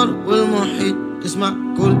القمر والمحيط تسمع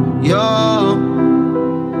كل يوم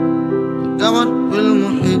القمر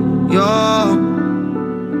والمحيط يوم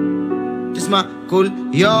تسمع كل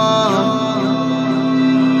يوم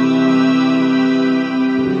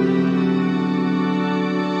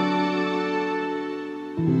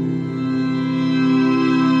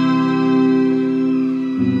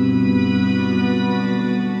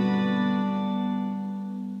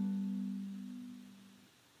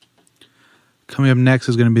Coming up next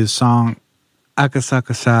is going to be the song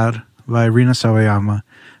Akasaka Sad by Rina Sawayama.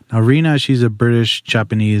 Now, Rina, she's a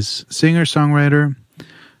British-Japanese singer-songwriter,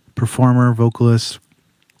 performer, vocalist,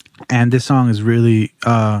 and this song is really,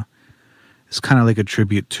 it's kind of like a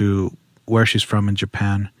tribute to where she's from in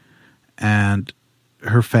Japan and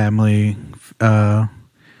her family, and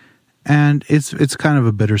it's kind of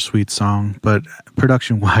a bittersweet song, but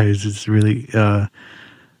production-wise, it's really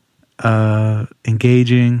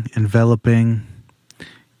engaging, enveloping.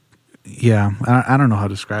 Yeah, I don't know how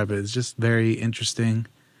to describe it. It's just very interesting,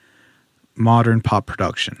 modern pop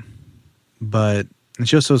production. But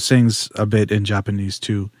she also sings a bit in Japanese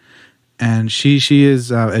too. And she is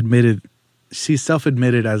admitted, she's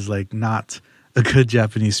self-admitted as like not a good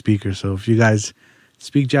Japanese speaker. So if you guys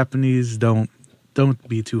speak Japanese, don't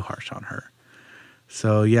be too harsh on her.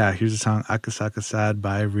 So yeah, here's the song Akasaka Sad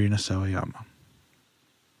by Rina Sawayama.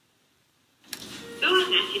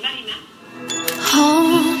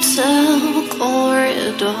 Hotel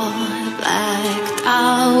corridor, blacked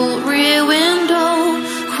out rear window,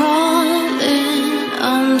 crawling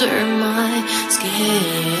under my skin.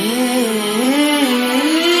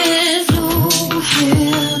 Flew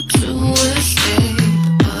here to escape,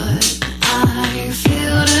 but I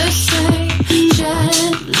feel the same.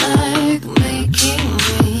 Jet lag making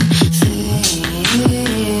me think.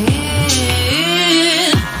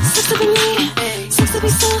 Seems to be me, seems to be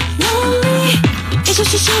so lonely. It's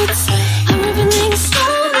just your sheets, I'm reveling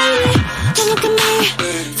slowly. Don't look at me,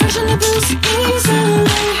 fresh on the blues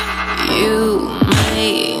easily. You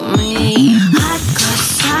made me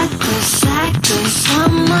Akasaka,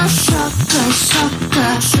 I'm a sucker,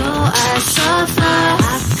 so I suffer.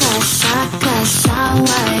 Akasaka,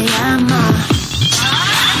 Sawayama,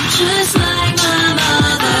 just like my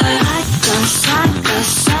mother. Akasaka,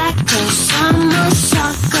 I'm a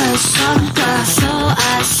sucker, so I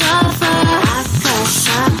suffer.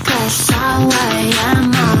 Akasaka,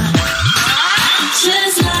 Sawayama,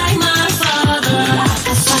 just like my father.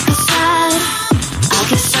 Akasaka sad,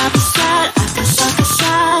 Akasaka sad, Akasaka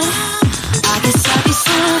sad, Akasaka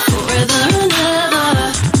sad, forever and ever,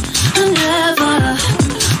 and ever,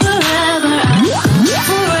 forever,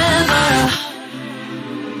 forever.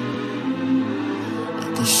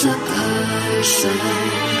 Akasaka sad.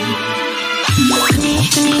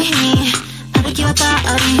 歩き渡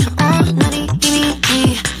り同じ君に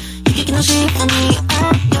悲劇のシンフォニ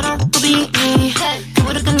ー喜びに変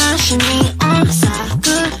わる悲しみ咲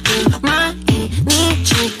く毎日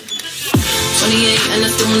 28 and I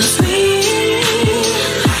still wanna scream.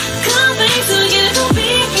 Can't wait to get to be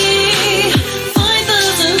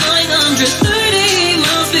 5,930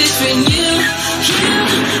 miles between you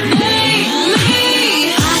and me.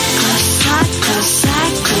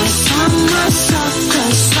 Akasaka, I'm a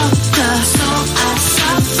sucker, so I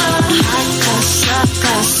suffer.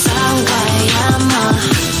 Akasaka, Sawayama,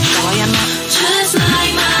 just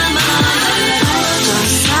like my mother.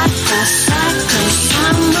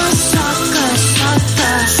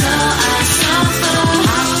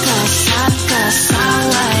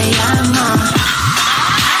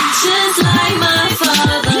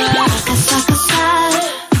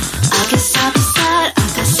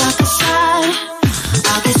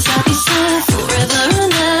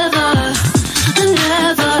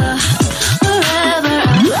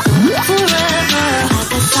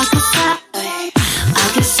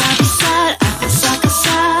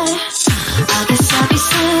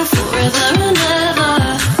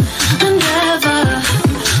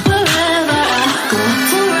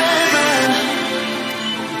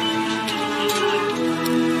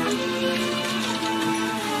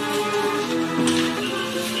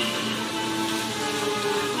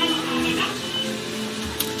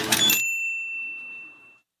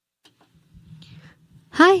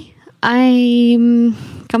 Hi, I'm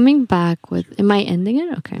coming back with. Am I ending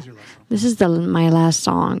it? Okay, this is my last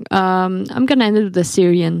song. I'm gonna end it with the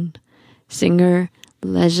Syrian singer,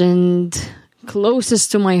 legend,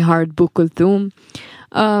 closest to my heart, Bu Kulthum.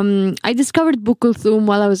 I discovered Bu Kulthum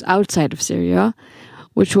while I was outside of Syria,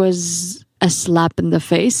 which was a slap in the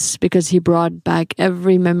face because he brought back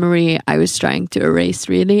every memory I was trying to erase,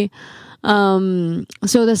 really.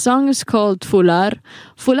 So the song is called Fular.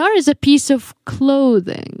 Fular is a piece of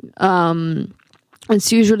clothing.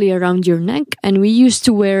 It's usually around your neck, and we used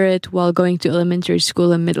to wear it while going to elementary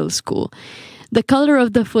school and middle school. The color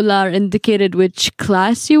of the fular indicated which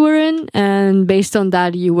class you were in, and based on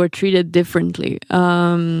that, you were treated differently.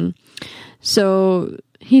 So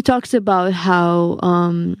he talks about how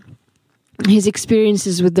his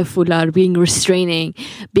experiences with the fular being restraining,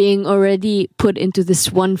 being already put into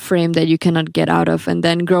this one frame that you cannot get out of, and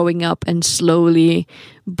then growing up and slowly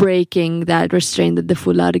breaking that restraint that the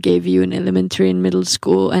fular gave you in elementary and middle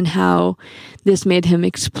school, and how this made him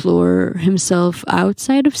explore himself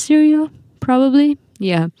outside of Syria, probably.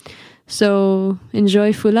 Yeah. So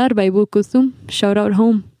enjoy Fular by Bu Kulthum. Shout out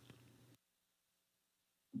home.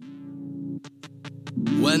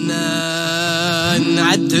 وانا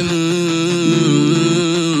نعدم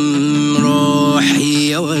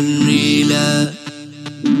روحي والريلة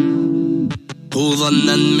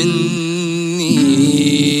وظنا مني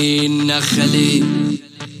النخلي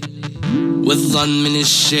والظن من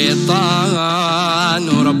الشيطان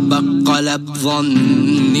وربك قلب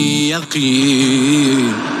ظني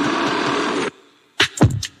يقين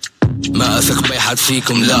ما أثق بأحد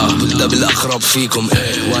فيكم لا بد بالأقرب فيكم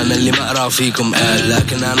وأنا اللي ما أرى فيكم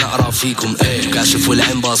لكن أنا أرى فيكم كاشف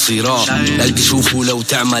والعين بصيرة قلبي شوفوا لو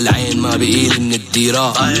تعمل عين ما بقيل من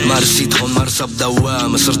الديرة ما رسيت هون مرسب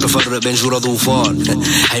دوامة صرت أفرق بين جرد وفار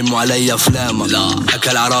حيموا علي أفلامة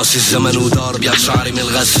أكل عراسي الزمن ودار بيض شعري من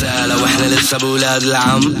الغسالة وإحنا لسه بولاد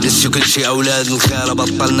العم نسيوا كل شي أولاد الخالة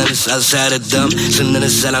بطلنا نسأل سعر الدم صرنا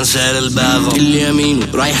نسأل عن سعر الباغة اللي يمينه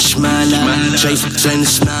رايح شمالك شايفك زين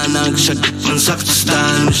سنانك شك من سقط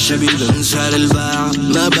ستان الشبيبة من سعر الباع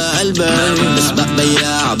ما بقى الباع بس بقى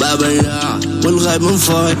بياع بقى بياع والغايب من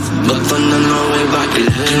فوق بطلنا نروي بعد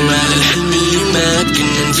كرمال الحلم اللي مات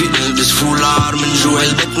كنا نفيق نلبس فولار من جوع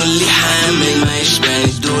البطن اللي حامل ما يشبعني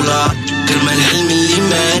الدولار كرمال الحلم اللي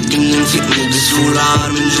مات كنا نفيق نلبس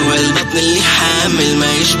فولار من جوع البطن اللي حامل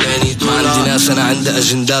ما يشبعني دولار ما عندي ناس انا عندي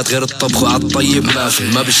اجندات غير الطبخ وعالطيب ما في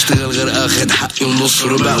ما بشتغل غير اخد حقي ونص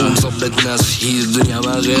ربع ومظبط ناس هي الدنيا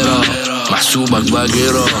ما غيرها محسوبك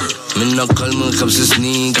باقيرة من أقل من 5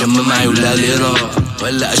 سنين كم معي ولا ليرة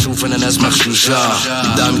ولا أشوف أنا ناس مغشوشة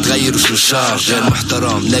قدامي تغير وشوشة غير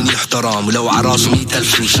محترم لن يحترم ولو عراسي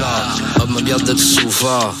 100,000 شوشة قبل ما بيضت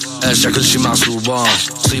الصوفة أرجع كل شي معصوبة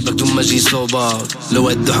صيبك ثم أجي صوبك لو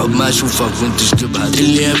قد حب ما أشوفك وانت جدبها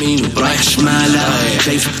اليمين ورايح شمالك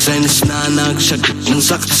شايفك زين سنانك شكك من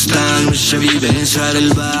سقط ستان مش شبيبة نسال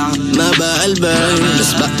الباع ما بقى الباع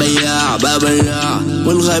بس بقى بياع بقى بياع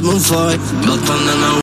والغايب من فوق بطلنا